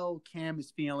how well Cam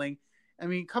is feeling. I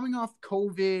mean, coming off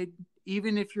COVID,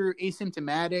 even if you're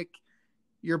asymptomatic,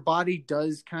 your body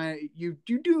does kind of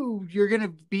you're going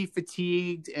to be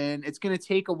fatigued, and it's going to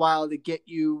take a while to get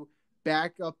you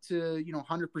back up to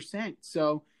 100%.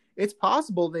 So it's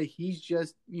possible that he's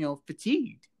just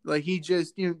fatigued. Like, he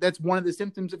just that's one of the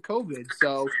symptoms of COVID.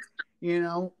 So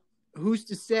who's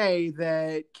to say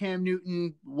that Cam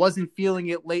Newton wasn't feeling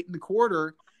it late in the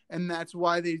quarter, and that's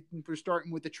why they were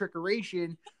starting with the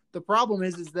trickeration. The problem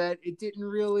is that it didn't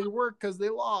really work because they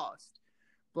lost.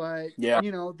 But yeah,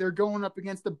 they're going up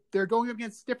against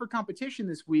stiffer competition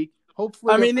this week.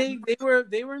 Hopefully, I mean they were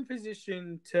in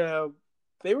position to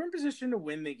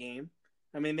win the game.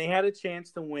 I mean, they had a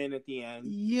chance to win at the end.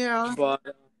 Yeah,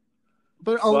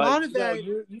 but a lot of that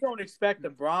you don't expect the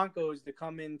Broncos to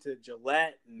come into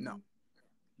Gillette and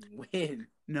win.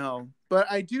 No, but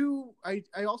I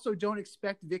also don't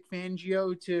expect Vic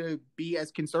Fangio to be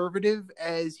as conservative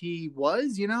as he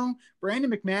was. Brandon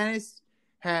McManus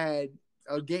had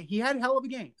he had a hell of a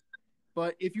game,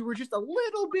 but if you were just a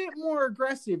little bit more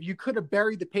aggressive, you could have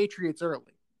buried the Patriots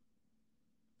early.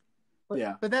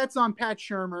 But that's on Pat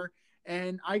Shurmur,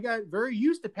 and I got very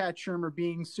used to Pat Shurmur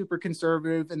being super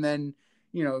conservative, and then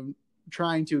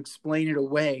trying to explain it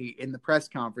away in the press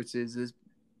conferences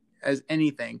as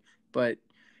anything. But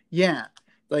yeah,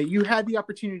 like, you had the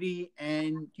opportunity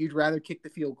and you'd rather kick the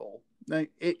field goal.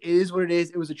 Like, it is what it is.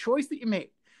 It was a choice that you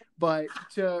made. But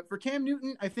for Cam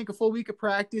Newton, I think a full week of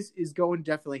practice is going to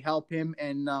definitely help him.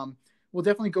 And we'll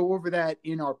definitely go over that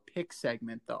in our pick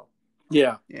segment, though.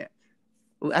 Yeah. Yeah.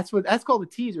 Well, that's called a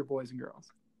teaser, boys and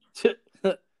girls.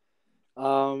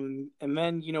 And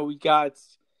then, we got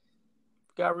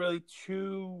really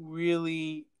two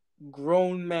really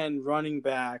grown men running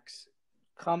backs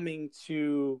coming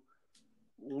to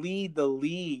lead the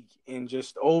league in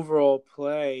just overall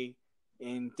play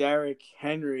in Derrick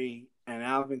Henry and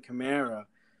Alvin Kamara.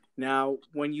 Now,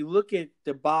 when you look at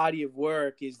the body of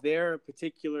work, is there a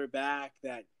particular back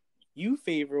that you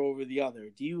favor over the other?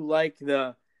 Do you like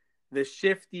the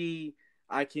shifty,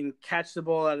 I can catch the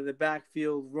ball out of the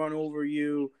backfield, run over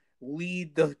you,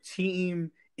 lead the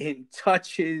team in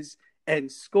touches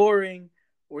and scoring?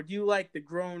 Or do you like the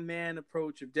grown man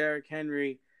approach of Derrick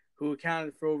Henry, who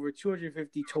accounted for over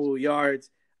 250 total yards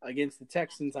against the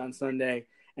Texans on Sunday,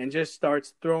 and just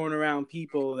starts throwing around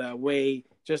people that weigh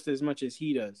just as much as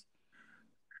he does?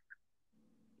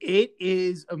 It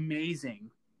is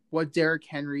amazing what Derrick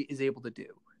Henry is able to do.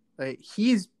 Like,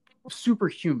 he's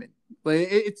superhuman.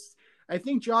 Like, I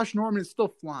think Josh Norman is still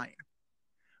flying,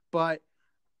 but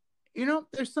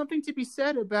there's something to be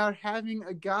said about having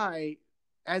a guy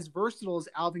as versatile as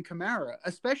Alvin Kamara,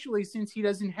 especially since he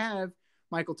doesn't have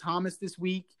Michael Thomas this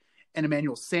week and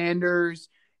Emmanuel Sanders.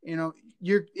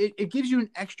 It gives you an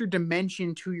extra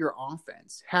dimension to your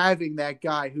offense, having that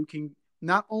guy who can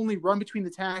not only run between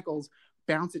the tackles,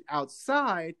 bounce it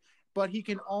outside, but he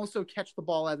can also catch the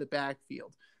ball out of the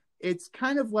backfield. It's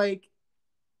kind of like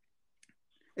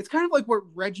what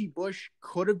Reggie Bush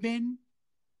could have been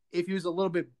if he was a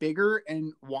little bit bigger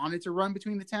and wanted to run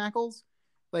between the tackles.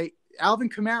 Like, Alvin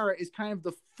Kamara is kind of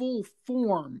the full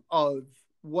form of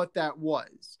what that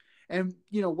was. And,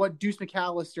 what Deuce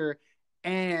McAllister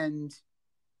and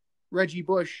Reggie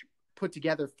Bush put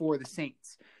together for the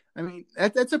Saints. I mean,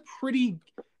 that's a pretty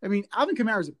 – I mean, Alvin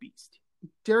Kamara is a beast.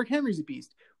 Derrick Henry's a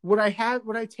beast. Would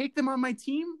I take them on my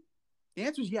team? The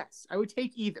answer is yes. I would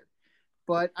take either.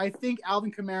 But I think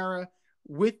Alvin Kamara,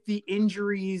 with the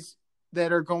injuries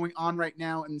that are going on right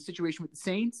now in the situation with the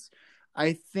Saints,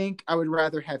 I think I would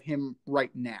rather have him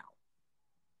right now.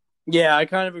 Yeah, I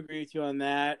kind of agree with you on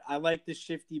that. I like the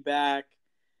shifty back.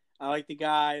 I like the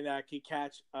guy that can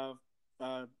catch a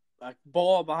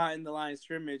ball behind the line of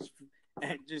scrimmage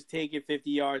and just take it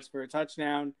 50 yards for a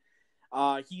touchdown.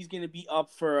 He's going to be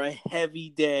up for a heavy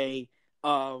day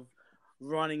of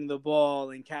running the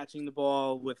ball and catching the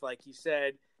ball with, like you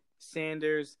said,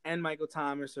 Sanders and Michael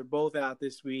Thomas are both out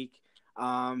this week.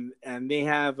 And they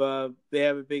have a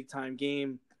big time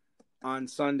game on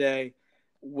Sunday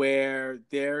where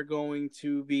they're going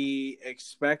to be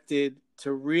expected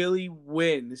to really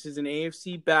win. This is an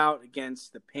AFC bout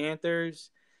against the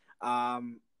Panthers.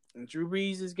 And Drew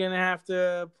Brees is going to have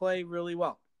to play really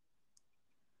well.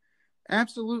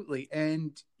 Absolutely.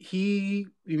 And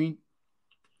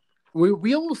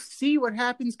we'll see what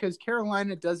happens, because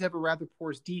Carolina does have a rather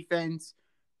porous defense,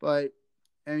 but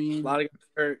I mean, a lot of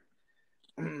hurt.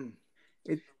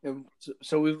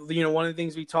 So we, one of the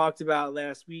things we talked about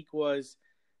last week was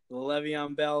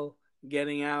Le'Veon Bell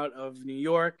getting out of New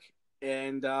York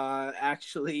and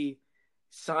actually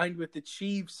signed with the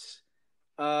Chiefs.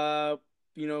 In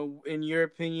your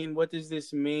opinion, what does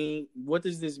this mean? What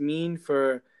does this mean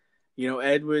for,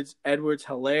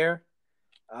 Edwards-Helaire?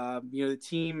 The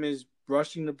team is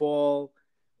rushing the ball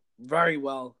very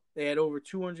well. They had over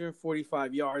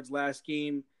 245 yards last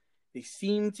game. They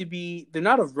seem to be – they're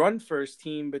not a run-first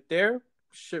team, but they're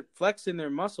flexing their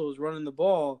muscles running the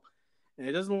ball. And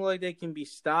it doesn't look like they can be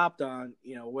stopped on,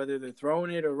 whether they're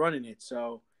throwing it or running it.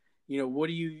 So, what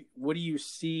do you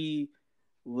see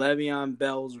Le'Veon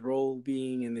Bell's role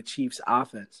being in the Chiefs'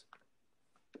 offense?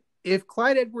 If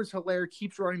Clyde Edwards-Helaire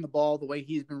keeps running the ball the way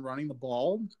he's been running the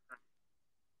ball,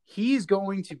 he's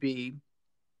going to be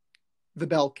the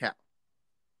bell cow.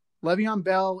 Le'Veon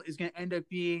Bell is going to end up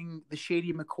being the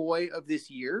Shady McCoy of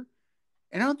this year,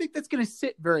 and I don't think that's going to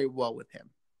sit very well with him,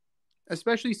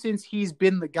 especially since he's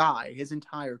been the guy his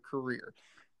entire career.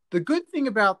 The good thing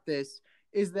about this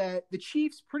is that the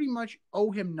Chiefs pretty much owe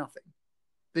him nothing.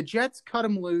 The Jets cut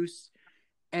him loose,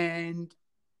 and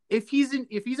if he's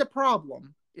a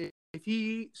problem, if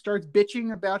he starts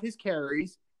bitching about his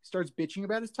carries, starts bitching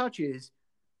about his touches,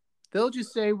 they'll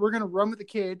just say, we're going to run with the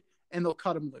kid, and they'll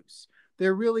cut him loose.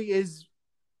 There really is,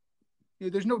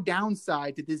 there's no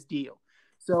downside to this deal.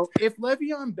 So if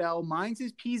Le'Veon Bell minds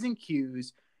his P's and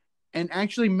Q's and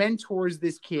actually mentors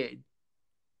this kid,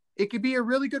 it could be a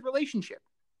really good relationship.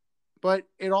 But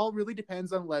it all really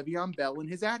depends on Le'Veon Bell and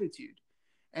his attitude.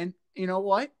 And you know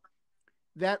what?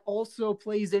 That also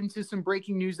plays into some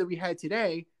breaking news that we had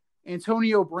today.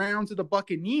 Antonio Brown to the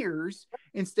Buccaneers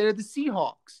instead of the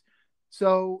Seahawks.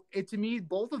 So to me,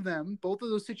 both of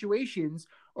those situations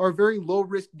are a very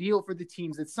low-risk deal for the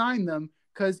teams that sign them,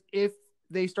 because if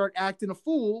they start acting a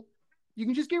fool, you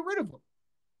can just get rid of them.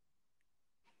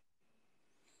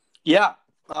 Yeah,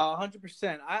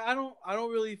 100%. I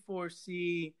don't really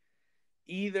foresee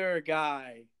either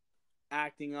guy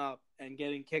acting up and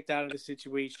getting kicked out of the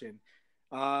situation.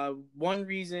 One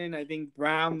reason, I think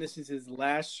Brown, this is his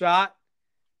last shot,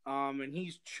 and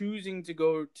he's choosing to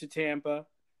go to Tampa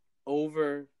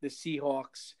over the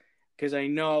Seahawks, because I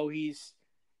know he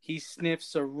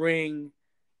sniffs a ring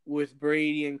with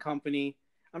Brady and company.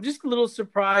 I'm just a little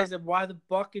surprised at why the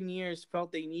Buccaneers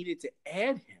felt they needed to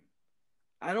add him.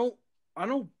 I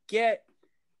don't get,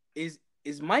 is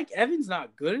Mike Evans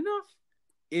not good enough?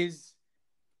 Is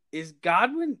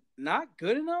Godwin not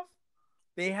good enough?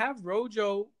 They have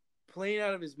Rojo playing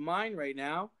out of his mind right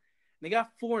now. They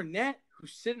got Fournette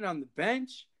who's sitting on the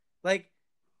bench. Like,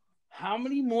 how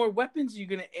many more weapons are you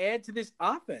going to add to this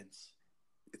offense?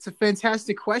 It's a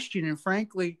fantastic question, and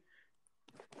frankly,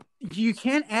 you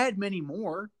can't add many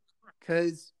more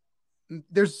because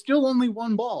there's still only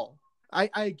one ball.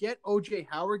 I get O.J.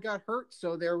 Howard got hurt,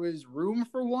 so there was room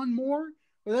for one more,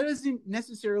 but that doesn't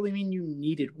necessarily mean you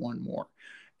needed one more.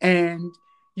 And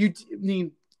I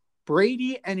mean,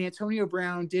 Brady and Antonio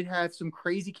Brown did have some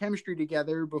crazy chemistry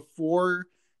together before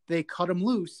they cut him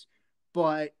loose,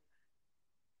 but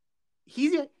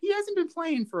he hasn't been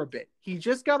playing for a bit. He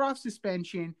just got off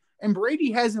suspension, and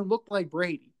Brady hasn't looked like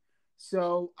Brady.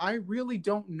 So I really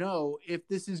don't know if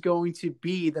this is going to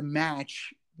be the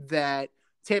match that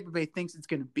Tampa Bay thinks it's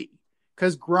going to be,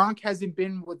 because Gronk hasn't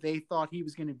been what they thought he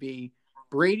was going to be.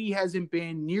 Brady hasn't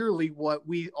been nearly what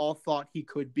we all thought he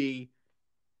could be.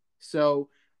 So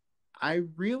I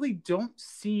really don't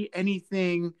see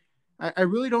anything. I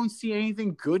really don't see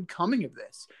anything good coming of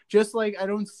this. Just like I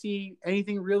don't see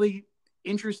anything really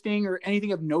interesting or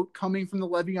anything of note coming from the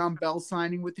Le'Veon Bell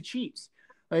signing with the Chiefs.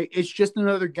 Like, it's just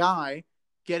another guy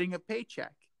getting a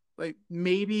paycheck. Like,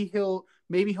 maybe he'll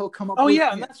come up. Oh with,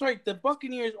 yeah, and that's right. The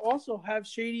Buccaneers also have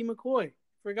Shady McCoy.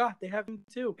 Forgot they have him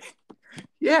too.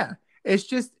 Yeah, it's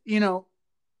just,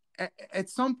 at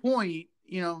some point,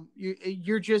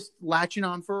 you're just latching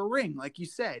on for a ring, like you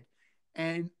said.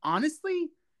 And honestly,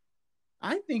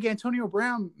 I think Antonio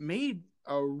Brown made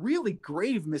a really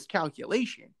grave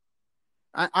miscalculation.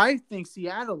 I think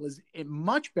Seattle is in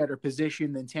much better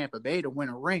position than Tampa Bay to win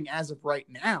a ring as of right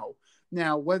now.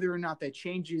 Now, whether or not that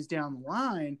changes down the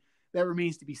line, that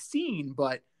remains to be seen.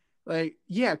 But,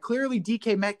 clearly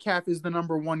DK Metcalf is the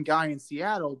number one guy in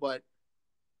Seattle, but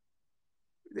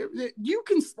you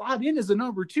can slot in as a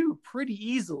number two pretty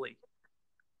easily.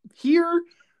 Here,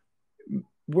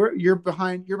 you're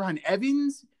behind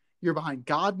Evans, you're behind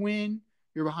Godwin,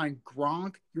 you're behind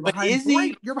Gronk, you're behind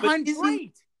Bright. You're behind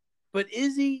Bright. But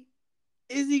is he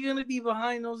going to be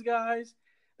behind those guys?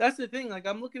 That's the thing. Like,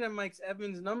 I'm looking at Mike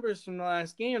Evans' numbers from the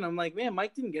last game, and I'm like, man,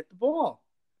 Mike didn't get the ball.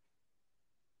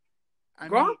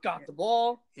 Gronk got the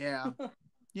ball. Yeah.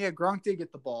 Yeah, Gronk did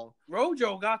get the ball.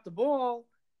 Rojo got the ball.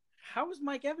 How is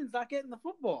Mike Evans not getting the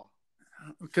football?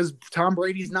 Because Tom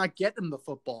Brady's not getting him the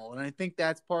football, and I think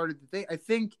that's part of the thing. I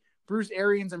think Bruce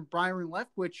Arians and Byron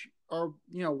Leftwich are,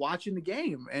 watching the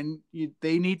game, and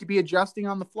they need to be adjusting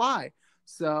on the fly.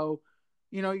 So,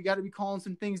 you got to be calling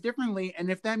some things differently. And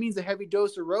if that means a heavy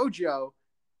dose of Rojo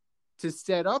to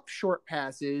set up short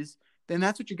passes, then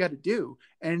that's what you got to do.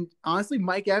 And honestly,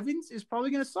 Mike Evans is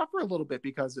probably going to suffer a little bit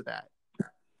because of that.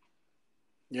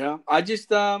 Yeah, I just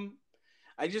think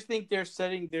they're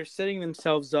setting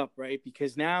themselves up, right?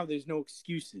 Because now there's no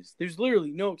excuses. There's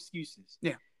literally no excuses.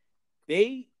 Yeah.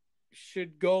 They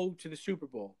should go to the Super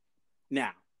Bowl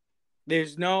now.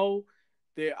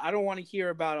 I don't want to hear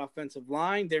about offensive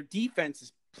line. Their defense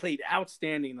has played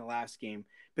outstanding in the last game,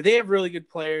 but they have really good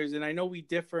players. And I know we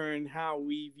differ in how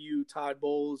we view Todd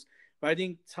Bowles, but I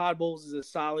think Todd Bowles is a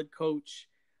solid coach.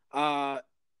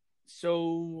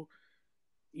 So,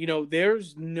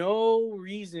 there's no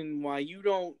reason why you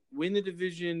don't win the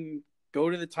division, go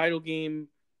to the title game,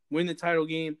 win the title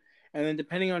game, and then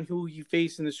depending on who you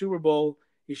face in the Super Bowl,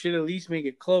 you should at least make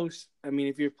it close. I mean,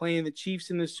 if you're playing the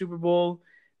Chiefs in the Super Bowl,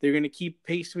 they're going to keep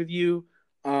pace with you.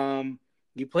 You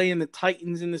play in the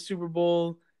Titans in the Super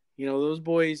Bowl. Those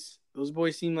boys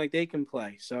seem like they can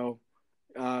play. So,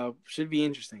 should be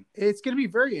interesting. It's going to be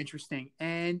very interesting.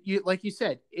 And like you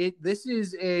said, this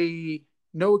is a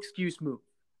no excuse move.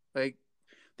 Like,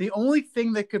 the only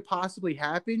thing that could possibly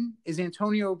happen is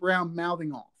Antonio Brown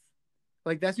mouthing off.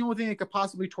 Like, that's the only thing that could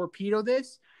possibly torpedo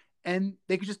this, and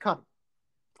they could just cut him.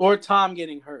 Or Tom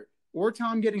getting hurt.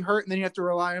 And then you have to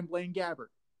rely on Blaine Gabbert.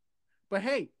 But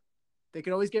hey, they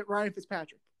could always get Ryan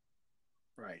Fitzpatrick.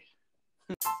 Right.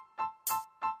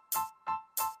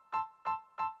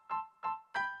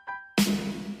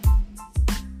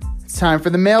 It's time for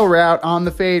the mail route on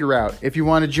the Fade Route. If you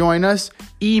want to join us,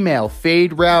 email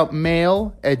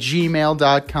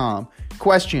faderoutemail@gmail.com.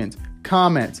 Questions,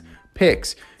 comments,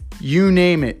 picks, you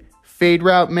name it.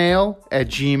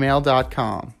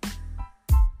 faderoutemail@gmail.com.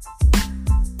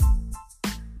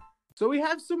 So we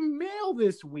have some mail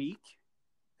this week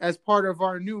as part of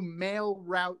our new mail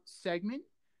route segment.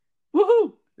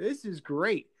 Woohoo! This is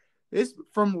great. This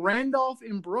from Randolph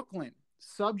in Brooklyn.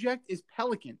 Subject is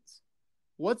Pelicans.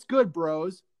 What's good,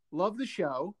 bros? Love the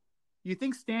show. You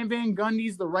think Stan Van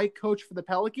Gundy's the right coach for the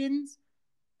Pelicans?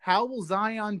 How will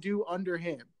Zion do under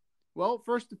him? Well,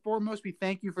 first and foremost, we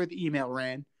thank you for the email,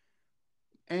 Rand.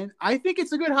 And I think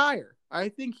it's a good hire. I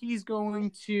think he's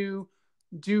going to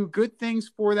do good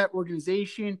things for that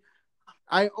organization.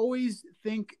 I always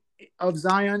think of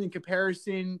Zion in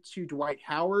comparison to Dwight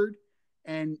Howard,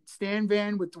 and Stan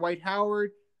Van with Dwight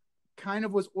Howard kind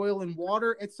of was oil and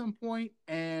water at some point.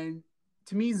 And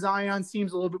to me, Zion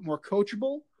seems a little bit more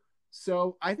coachable.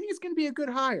 So I think it's going to be a good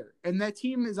hire, and that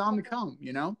team is on the come,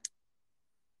 you know?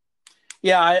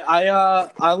 Yeah,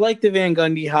 I like the Van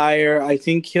Gundy hire. I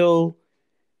think he'll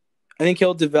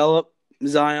develop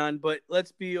Zion, but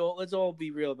let's all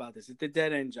be real about this. It's a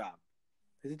dead end job.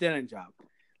 It's a dead end job.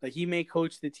 Like, he may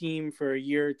coach the team for a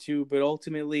year or two, but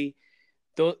ultimately,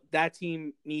 that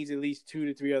team needs at least 2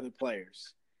 to 3 other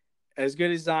players. As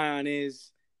good as Zion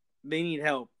is, they need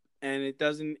help, and it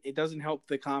doesn't help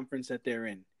the conference that they're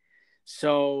in.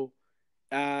 So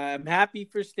I'm happy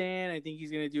for Stan. I think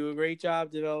he's going to do a great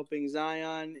job developing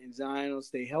Zion, and Zion will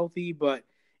stay healthy, but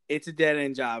it's a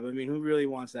dead-end job. I mean, who really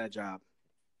wants that job?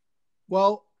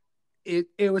 Well,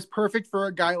 it was perfect for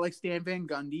a guy like Stan Van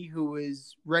Gundy, who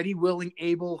is ready, willing,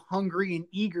 able, hungry, and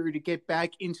eager to get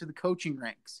back into the coaching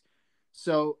ranks.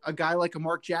 So a guy like a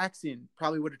Mark Jackson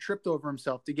probably would have tripped over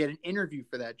himself to get an interview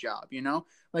for that job, you know?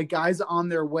 Like, guys on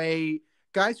their way,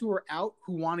 guys who are out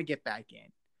who want to get back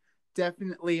in.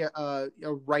 Definitely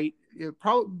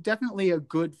definitely a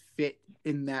good fit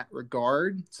in that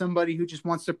regard. Somebody who just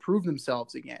wants to prove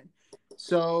themselves again.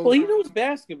 So, well, he knows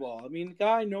basketball. I mean, the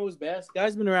guy knows basketball.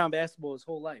 Guy's been around basketball his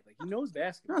whole life. Like, he knows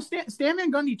basketball. No, Stan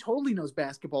Van Gundy totally knows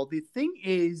basketball. The thing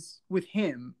is with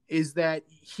him is that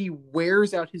he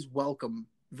wears out his welcome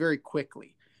very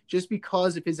quickly just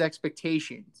because of his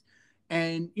expectations.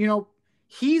 And, you know,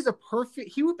 he would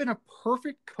have been a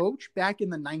perfect coach back in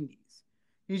the 90s.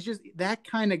 He's just that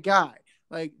kind of guy.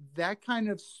 Like, that kind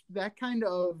of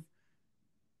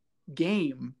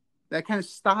game, that kind of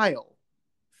style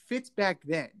fits back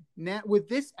then. Now, with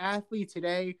this athlete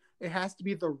today, it has to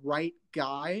be the right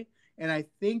guy, and I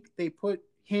think they put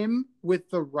him with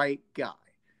the right guy.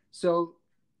 So,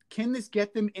 can this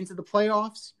get them into the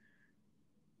playoffs?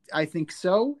 I think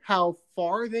so. How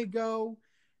far they go,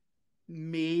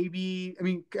 maybe. I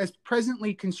mean, as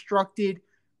presently constructed,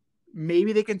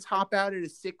 maybe they can top out at a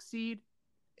 6 seed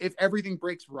if everything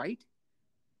breaks right.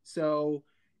 So,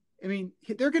 I mean,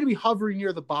 they're going to be hovering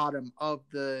near the bottom of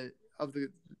the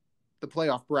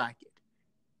playoff bracket.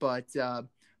 But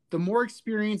the more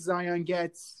experience Zion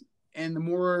gets and the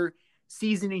more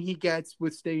seasoning he gets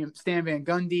with Stan Van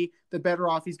Gundy, the better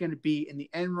off he's going to be in the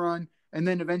end run. And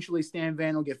then eventually Stan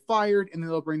Van will get fired, and then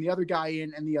they'll bring the other guy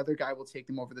in, and the other guy will take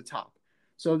them over the top.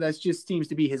 So that just seems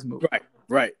to be his move.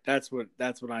 Right. That's what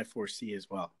I foresee as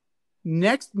well.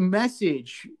 Next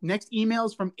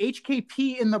emails from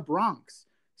HKP in the Bronx.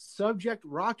 Subject: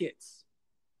 Rockets.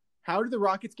 How did the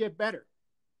Rockets get better?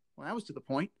 Well, that was to the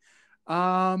point.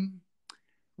 Well,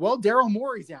 Daryl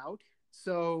Morey's out,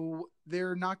 so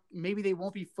maybe they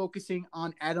won't be focusing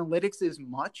on analytics as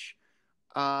much.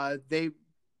 The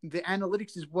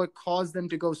analytics is what caused them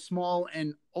to go small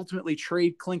and ultimately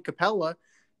trade Clint Capella.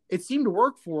 It seemed to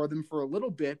work for them for a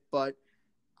little bit, but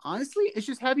honestly, it's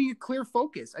just having a clear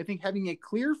focus. I think having a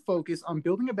clear focus on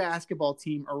building a basketball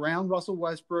team around Russell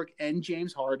Westbrook and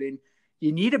James Harden.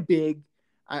 You need a big.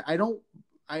 I don't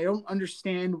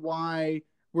understand why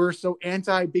we're so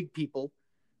anti-big people,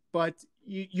 but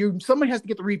somebody has to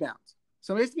get the rebounds.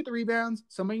 Somebody has to get the rebounds.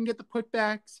 Somebody can get the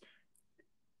putbacks.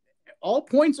 All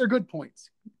points are good points.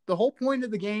 The whole point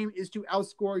of the game is to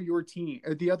outscore your team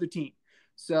or the other team.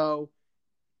 So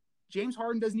James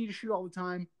Harden doesn't need to shoot all the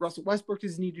time. Russell Westbrook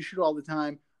doesn't need to shoot all the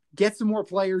time. Get some more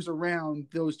players around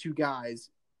those two guys,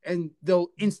 and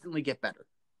they'll instantly get better.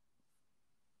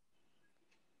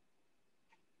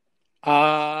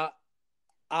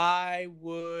 I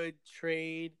would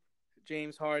trade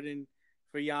James Harden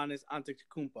for Giannis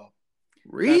Antetokounmpo.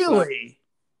 Really?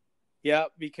 Yeah,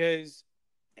 because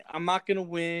I'm not going to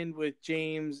win with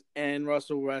James and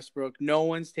Russell Westbrook. No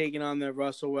one's taking on the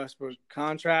Russell Westbrook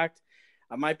contract.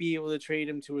 I might be able to trade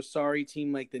him to a sorry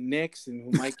team like the Knicks, and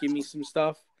who might give me some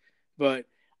stuff. But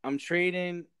I'm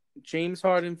trading James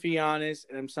Harden for Giannis,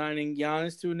 and I'm signing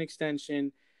Giannis to an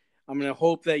extension. I'm going to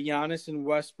hope that Giannis and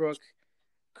Westbrook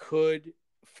could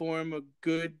form a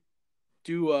good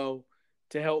duo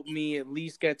to help me at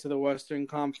least get to the Western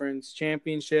Conference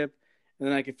Championship, and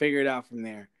then I can figure it out from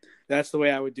there. That's the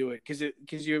way I would do it.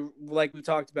 Because you're like we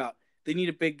talked about, they need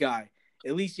a big guy.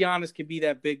 At least Giannis could be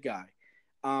that big guy.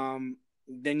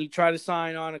 Then you try to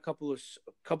sign on a couple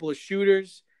of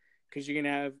shooters, because you're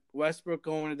gonna have Westbrook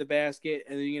going to the basket,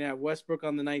 and then you're gonna have Westbrook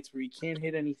on the nights where he can't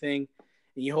hit anything,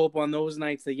 and you hope on those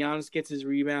nights that Giannis gets his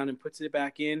rebound and puts it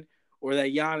back in, or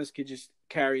that Giannis could just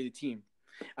carry the team.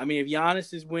 I mean, if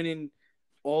Giannis is winning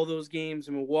all those games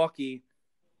in Milwaukee,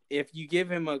 if you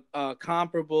give him a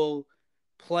comparable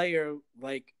player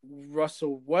like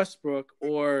Russell Westbrook,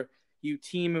 or you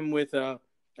team him with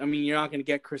you're not going to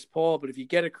get Chris Paul, but if you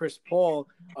get a Chris Paul,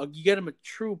 you get him a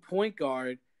true point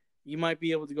guard, you might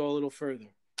be able to go a little further.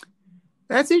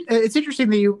 That's it. It's interesting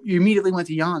that you immediately went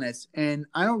to Giannis, and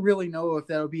I don't really know if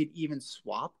that'll be an even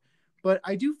swap, but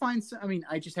I do find some,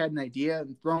 I just had an idea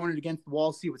and throwing it against the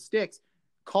wall, see what sticks.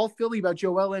 Call Philly about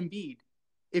Joel Embiid.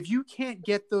 If you can't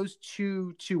get those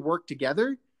two to work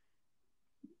together,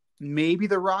 maybe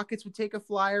the Rockets would take a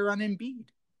flyer on Embiid.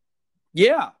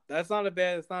 Yeah, that's not a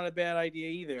bad idea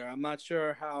either. I'm not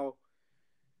sure how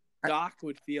Doc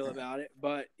would feel about it,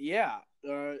 but yeah,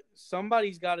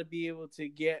 somebody's got to be able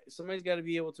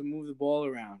to move the ball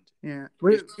around. Yeah,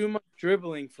 there's too much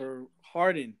dribbling for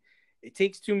Harden. It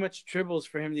takes too much dribbles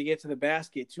for him to get to the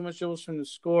basket. Too much dribbles from the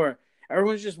score.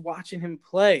 Everyone's just watching him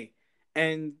play,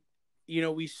 and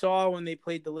we saw when they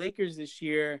played the Lakers this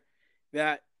year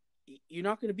that you're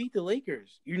not going to beat the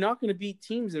Lakers. You're not going to beat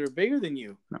teams that are bigger than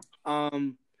you. No.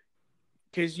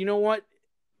 Because you know what?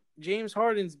 James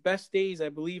Harden's best days, I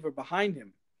believe, are behind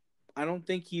him. I don't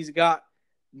think he's got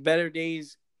better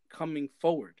days coming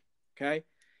forward. Okay?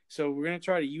 So we're going to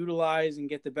try to utilize and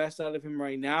get the best out of him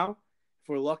right now. If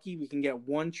we're lucky, we can get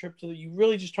one trip you're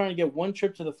really just trying to get one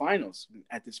trip to the finals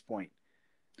at this point.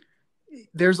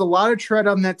 There's a lot of tread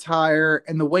on that tire,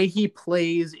 and the way he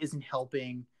plays isn't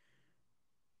helping.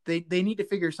 They need to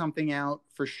figure something out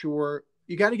for sure.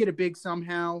 You got to get a big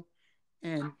somehow,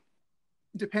 and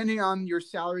depending on your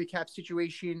salary cap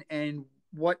situation and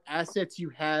what assets you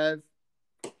have,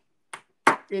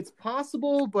 it's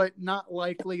possible, but not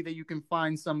likely that you can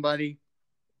find somebody.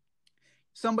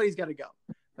 Somebody's got to go.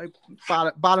 Like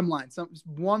bottom line,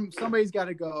 somebody's got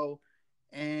to go,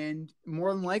 and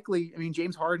more than likely,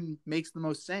 James Harden makes the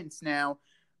most sense now.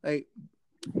 Like,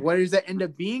 what does that end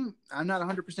up being? I'm not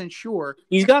 100% sure.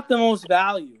 He's got the most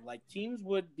value. Like, teams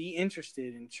would be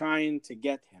interested in trying to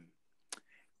get him.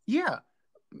 Yeah.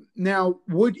 Now,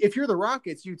 if you're the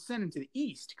Rockets, you'd send him to the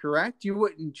East, correct? You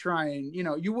wouldn't try and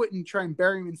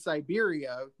bury him in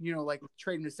Siberia, like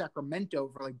trade him to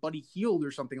Sacramento for like Buddy Hield or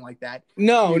something like that.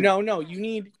 No. You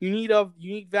need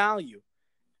value,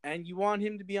 and you want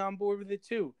him to be on board with it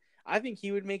too. I think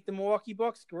he would make the Milwaukee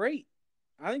Bucks great.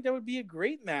 I think that would be a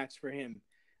great match for him.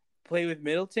 Play with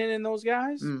Middleton and those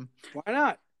guys. Why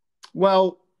not?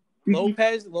 Well,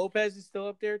 Lopez is still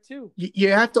up there too. You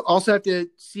have to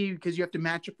see, because you have to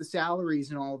match up the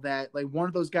salaries and all that. Like, one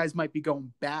of those guys might be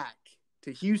going back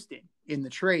to Houston in the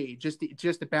trade just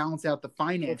to balance out the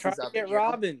finances. Try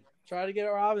to get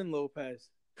Robin Lopez.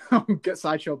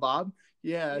 Sideshow Bob.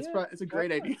 Yeah, it's a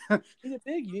great idea. He's a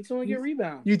big. You need someone to get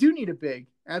rebounds. You do need a big.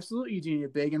 Absolutely, you do need a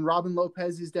big. And Robin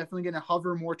Lopez is definitely going to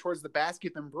hover more towards the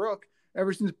basket than Brook.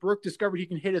 Ever since Brook discovered he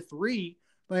can hit a three,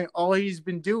 like, all he's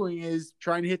been doing is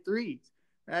trying to hit threes.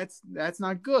 That's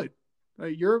not good.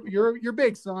 Like, you're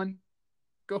big, son.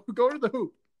 Go to the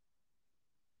hoop.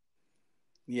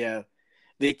 Yeah,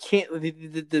 they can't.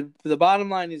 The bottom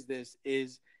line is the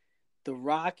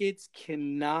Rockets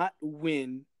cannot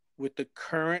win with the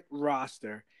current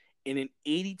roster in an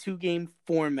 82-game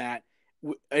format,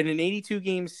 in an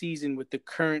 82-game season with the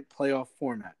current playoff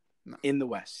format in the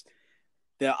West.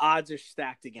 The odds are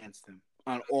stacked against them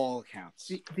on all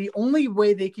accounts. The only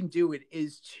way they can do it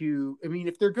is to,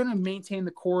 if they're going to maintain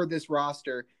the core of this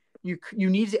roster, you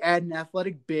need to add an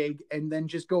athletic big and then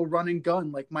just go run and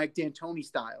gun like Mike D'Antoni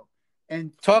style.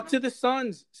 And talk to the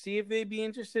Suns, see if they'd be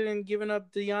interested in giving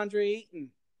up DeAndre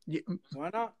Ayton. Yeah. Why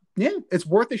not? Yeah, it's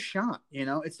worth a shot.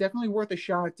 It's definitely worth a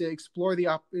shot to explore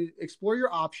explore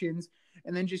your options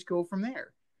and then just go from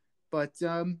there. But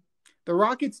the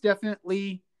Rockets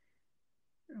definitely,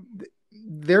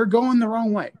 they're going the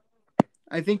wrong way.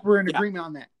 I think we're in agreement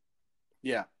on that.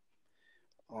 Yeah.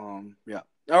 Yeah.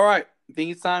 All right. I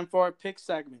think it's time for our pick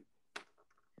segment.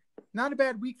 Not a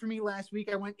bad week for me last week.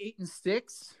 I went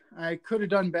 8-6. I could have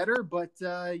done better, but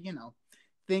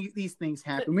these things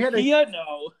happen. We had we're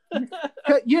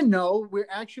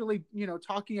actually,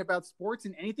 talking about sports,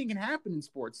 and anything can happen in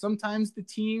sports. Sometimes the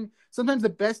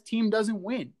best team doesn't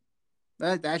win.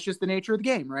 That's just the nature of the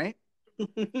game, right?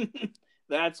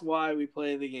 That's why we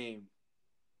play the game.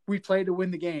 We play to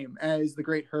win the game, as the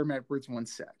great Herm Edwards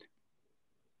once said.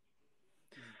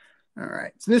 All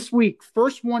right. So this week,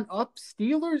 first one up,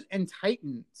 Steelers and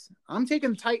Titans. I'm taking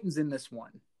the Titans in this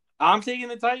one. I'm taking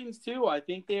the Titans too. I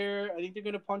think they're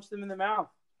going to punch them in the mouth.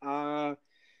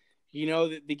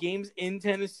 The game's in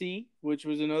Tennessee, which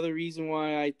was another reason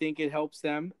why I think it helps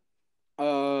them.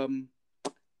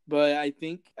 But I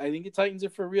think the Titans are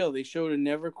for real. They showed a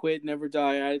never quit, never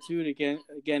die attitude.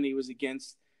 Again, it was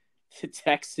against the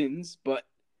Texans, but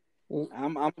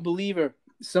I'm a believer.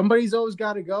 somebody's always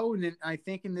got to go, and I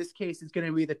think in this case it's going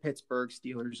to be the Pittsburgh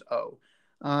Steelers.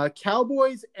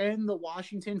 Cowboys and the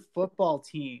Washington football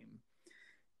team.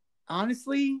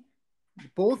 Honestly,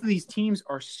 both of these teams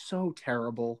are so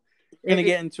terrible. We're gonna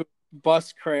get into a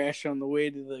bus crash on the way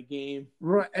to the game.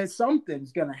 Right,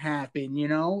 something's gonna happen.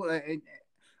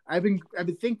 I've been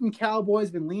thinking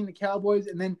Cowboys, been leaning the Cowboys,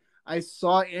 and then I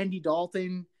saw Andy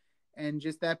Dalton and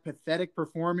just that pathetic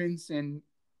performance, and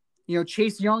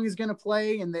Chase Young is gonna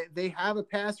play, and they have a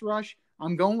pass rush.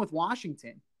 I'm going with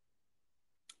Washington.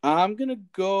 I'm gonna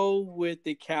go with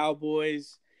the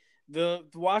Cowboys. The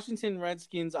Washington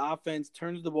Redskins offense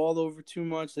turns the ball over too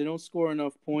much. They don't score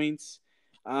enough points.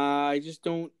 I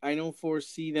don't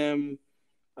foresee them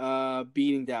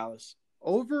beating Dallas.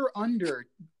 Over under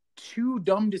 2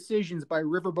 dumb decisions by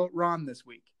Riverboat Ron this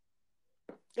week.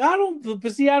 I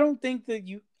don't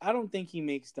think he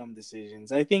makes dumb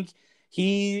decisions. I think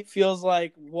he feels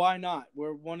like, why not?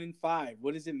 We're 1-5.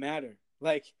 What does it matter?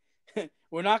 Like,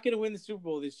 we're not going to win the Super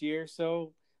Bowl this year,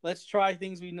 so let's try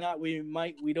things we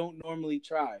don't normally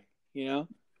try.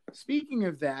 Speaking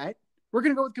of that, we're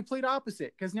going to go with the complete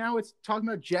opposite, because now it's talking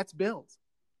about Jets-Bills.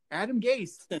 Adam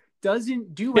Gase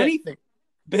doesn't do anything.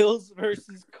 Bills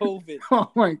versus COVID. Oh,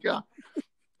 my God.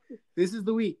 This is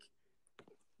the week.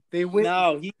 They win.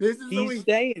 No, this is the week.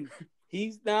 Staying.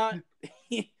 He's not.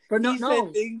 But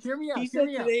no. Hear me out. He said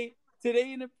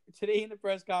today in the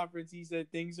press conference, he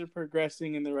said things are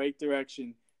progressing in the right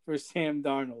direction for Sam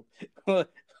Darnold.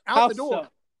 Out the door.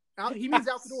 He means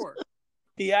out the door.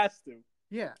 He has to.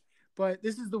 Yeah. But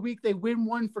this is the week they win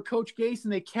one for Coach Gase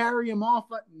and they carry him off.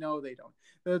 No, they don't.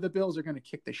 The Bills are going to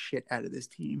kick the shit out of this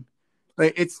team.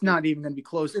 Like, it's not even going to be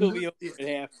close. It'll be over at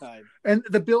halftime. And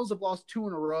the Bills have lost 2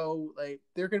 in a row. Like,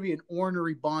 they're going to be an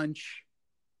ornery bunch.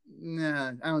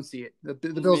 Nah, I don't see it. The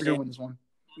Bills are going to win this one.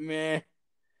 Man,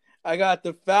 I got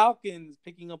the Falcons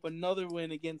picking up another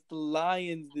win against the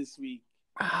Lions this week.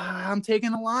 I'm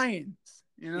taking the Lions.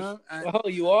 Oh,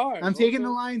 you are? I'm taking the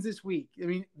Lions this week. I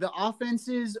mean, the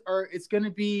offenses it's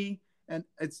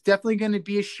definitely going to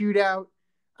be a shootout.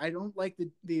 I don't like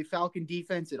the Falcon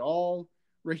defense at all.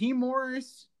 Raheem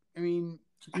Morris,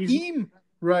 Raheem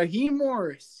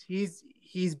Morris.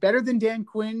 He's better than Dan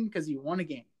Quinn because he won a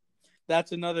game.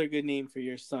 That's another good name for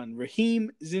your son,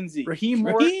 Raheem Zinzi. Raheem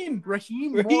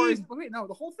Morris. Wait, no,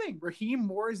 the whole thing. Raheem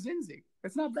Morris Zinzi.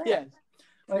 That's not bad. Yes.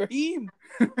 Raheem.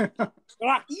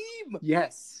 Raheem.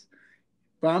 Yes,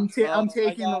 but I'm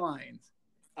taking the Lions.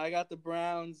 I got the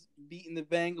Browns beating the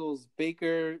Bengals.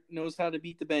 Baker knows how to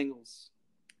beat the Bengals.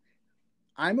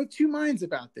 I'm of 2 minds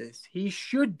about this. He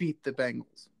should beat the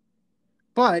Bengals,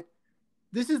 but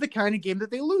this is the kind of game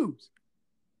that they lose.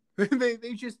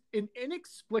 they just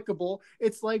inexplicable.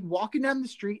 It's like walking down the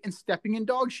street and stepping in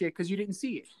dog shit because you didn't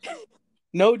see it.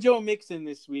 No Joe Mixon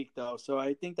this week, though, so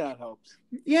I think that helps.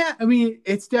 Yeah, I mean,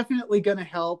 it's definitely going to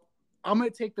help. I'm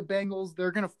going to take the Bengals.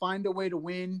 They're going to find a way to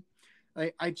win.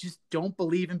 I just don't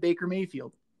believe in Baker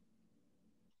Mayfield.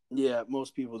 Yeah,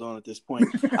 most people don't at this point.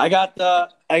 I got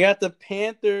the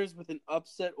Panthers with an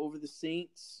upset over the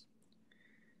Saints.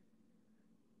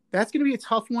 That's going to be a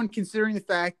tough one considering the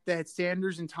fact that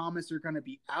Sanders and Thomas are going to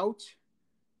be out.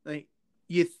 Like,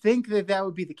 you think that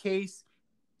would be the case.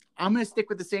 I'm going to stick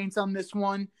with the Saints on this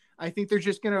one. I think they're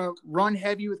just going to run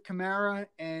heavy with Kamara,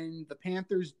 and the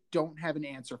Panthers don't have an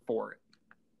answer for it.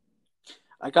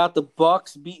 I got the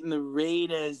Bucks beating the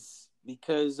Raiders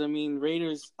because,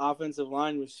 Raiders' offensive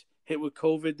line was hit with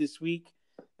COVID this week.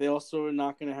 They also are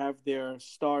not going to have their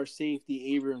star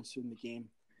safety, Abrams, in the game.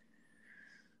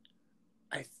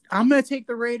 I'm going to take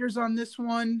the Raiders on this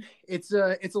one. It's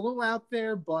a little out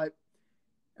there, but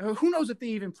who knows if they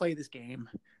even play this game.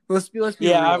 Let's be real.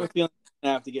 I have a feeling they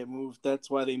have to get moved. That's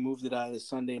why they moved it out of the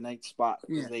Sunday night spot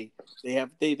because they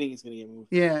think it's going to get moved.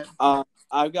 Yeah.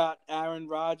 I've got Aaron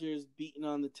Rodgers beating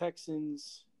on the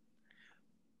Texans.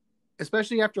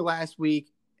 Especially after last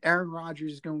week, Aaron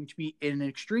Rodgers is going to be in an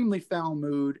extremely foul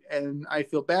mood, and I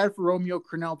feel bad for Romeo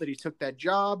Crennel that he took that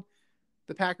job.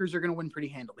 The Packers are going to win pretty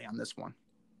handily on this one.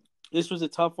 This was a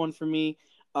tough one for me.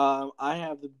 I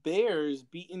have the Bears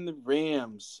beating the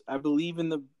Rams. I believe in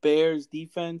the Bears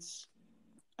defense.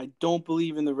 I don't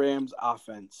believe in the Rams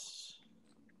offense.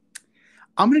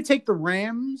 I'm going to take the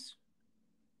Rams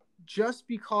just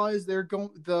because they're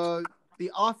going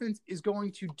the offense is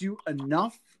going to do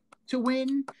enough to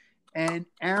win, and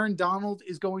Aaron Donald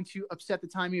is going to upset the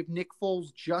timing of Nick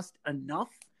Foles just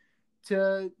enough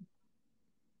to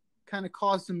kind of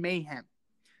cause some mayhem.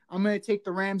 I'm going to take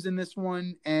the Rams in this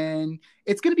one, and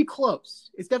it's going to be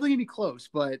close. It's definitely going to be close,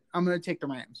 but I'm going to take the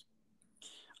Rams.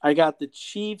 I got the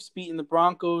Chiefs beating the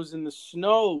Broncos in the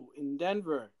snow in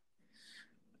Denver.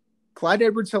 Clyde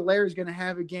Edwards-Helaire is going to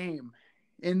have a game.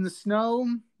 In the snow,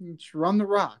 just run the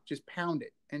rock, just pound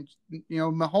it. And,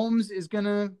 Mahomes is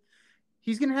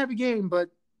he's going to have a game, but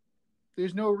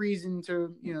there's no reason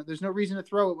to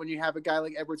throw it when you have a guy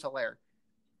like Edwards-Helaire.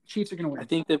 Chiefs are going to win.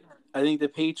 I think the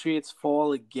Patriots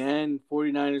fall again.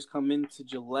 49ers come into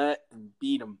Gillette and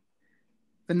beat them.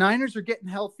 The Niners are getting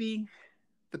healthy.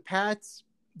 The Pats,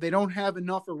 they don't have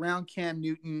enough around Cam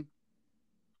Newton.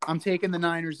 I'm taking the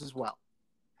Niners as well.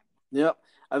 Yep.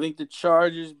 I think the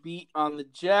Chargers beat on the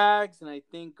Jags, and I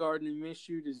think Gardner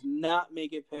Minshew does not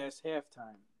make it past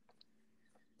halftime.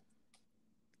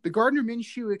 The Gardner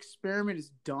Minshew experiment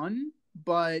is done,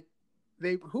 but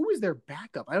who was their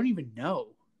backup? I don't even know.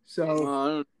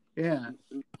 So, yeah.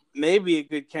 Maybe a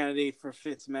good candidate for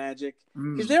Fitzmagic.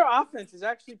 Because their offense is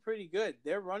actually pretty good.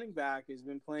 Their running back has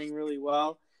been playing really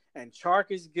well, and Chark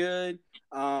is good.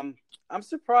 I'm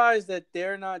surprised that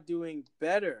they're not doing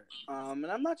better. And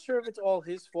I'm not sure if it's all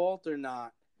his fault or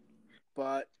not.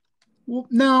 But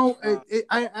no,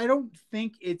 I don't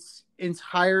think it's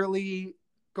entirely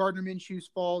Gardner Minshew's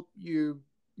fault. You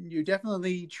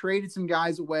definitely traded some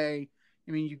guys away.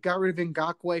 I mean, you got rid of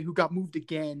Ngakoue, who got moved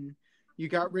again. You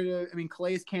got rid of,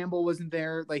 Calais Campbell wasn't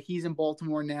there. Like, he's in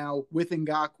Baltimore now with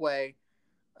Ngakoue.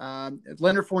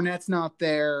 Leonard Fournette's not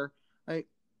there. Like,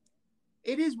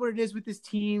 it is what it is with this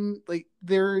team. Like,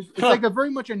 it's like a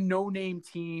very much a no-name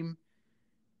team.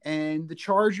 And the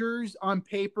Chargers, on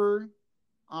paper,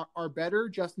 are better.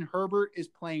 Justin Herbert is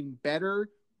playing better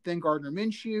than Gardner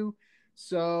Minshew.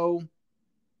 So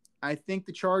I think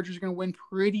the Chargers are going to win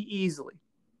pretty easily.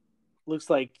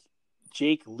 Looks like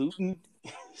Jake Luton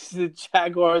is the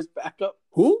Jaguars' backup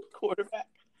quarterback.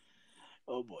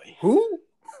 Oh, boy. Who?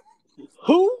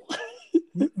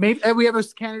 Maybe we have a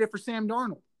candidate for Sam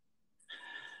Darnold.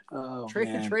 Oh, trade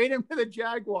him for the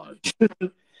Jaguars.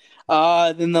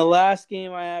 Then the last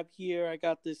game I have here, I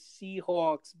got the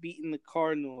Seahawks beating the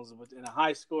Cardinals in a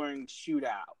high-scoring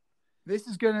shootout. This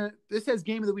has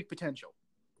game of the week potential.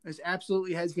 This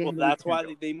absolutely has game of the week potential. Well, that's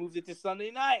why they moved it to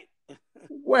Sunday night.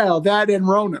 Well, that and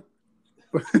Rona.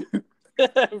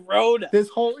 Rona.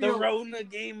 The Rona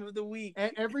game of the week.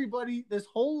 And everybody, this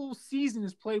whole season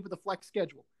is played with a flex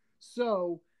schedule.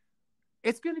 So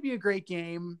it's going to be a great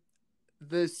game.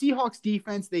 The Seahawks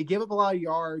defense, they give up a lot of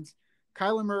yards.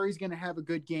 Kyler Murray's going to have a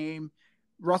good game.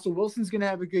 Russell Wilson's going to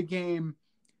have a good game.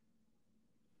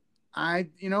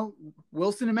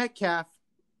 Wilson and Metcalf,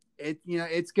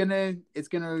 it's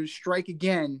gonna strike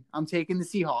again. I'm taking the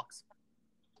Seahawks.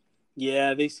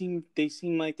 Yeah, they seem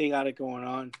like they got it going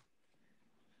on.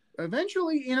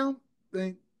 Eventually,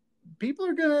 people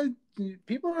are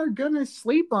gonna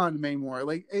sleep on them anymore.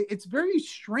 Like, it's very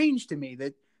strange to me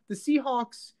that the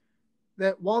Seahawks,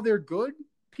 that while they're good,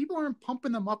 people aren't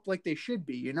pumping them up like they should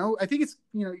be. I think it's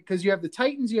because you have the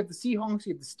Titans, you have the Seahawks,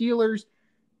 you have the Steelers,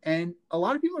 and a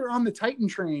lot of people are on the Titan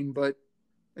train, but.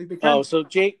 So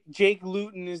Jake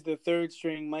Luton is the third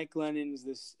string. Mike Glennon is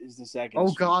the second. Oh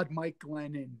string. God, Mike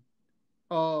Glennon.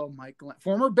 Oh, Mike Glennon,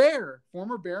 former Bear,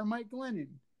 Mike Glennon,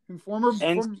 and former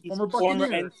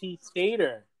NC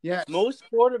Stater. Yeah, most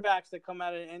quarterbacks that come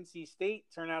out of NC State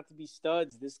turn out to be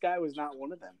studs. This guy was not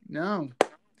one of them. No,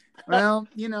 well,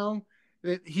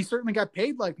 he certainly got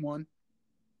paid like one.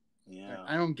 Yeah,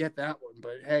 I don't get that one,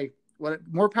 but hey,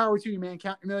 more power to you, man.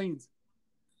 Count your millions.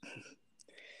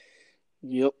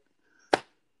 Yep.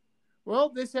 Well,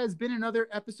 this has been another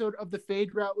episode of the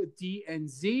Fade Route with D and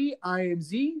Z. I am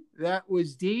Z. That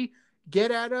was D. Get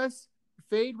at us.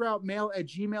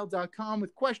 faderoutemail@gmail.com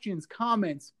with questions,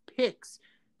 comments, picks.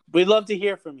 We'd love to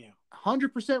hear from you.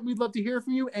 100% we'd love to hear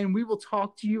from you, and we will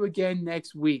talk to you again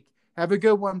next week. Have a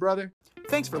good one, brother.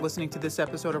 Thanks for listening to this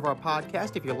episode of our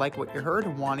podcast. If you like what you heard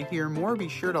and want to hear more, be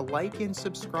sure to like and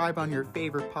subscribe on your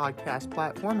favorite podcast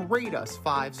platform. Rate us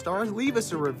 5 stars, leave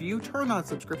us a review, turn on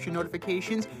subscription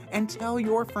notifications, and tell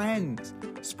your friends.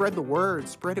 Spread the word,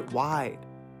 spread it wide.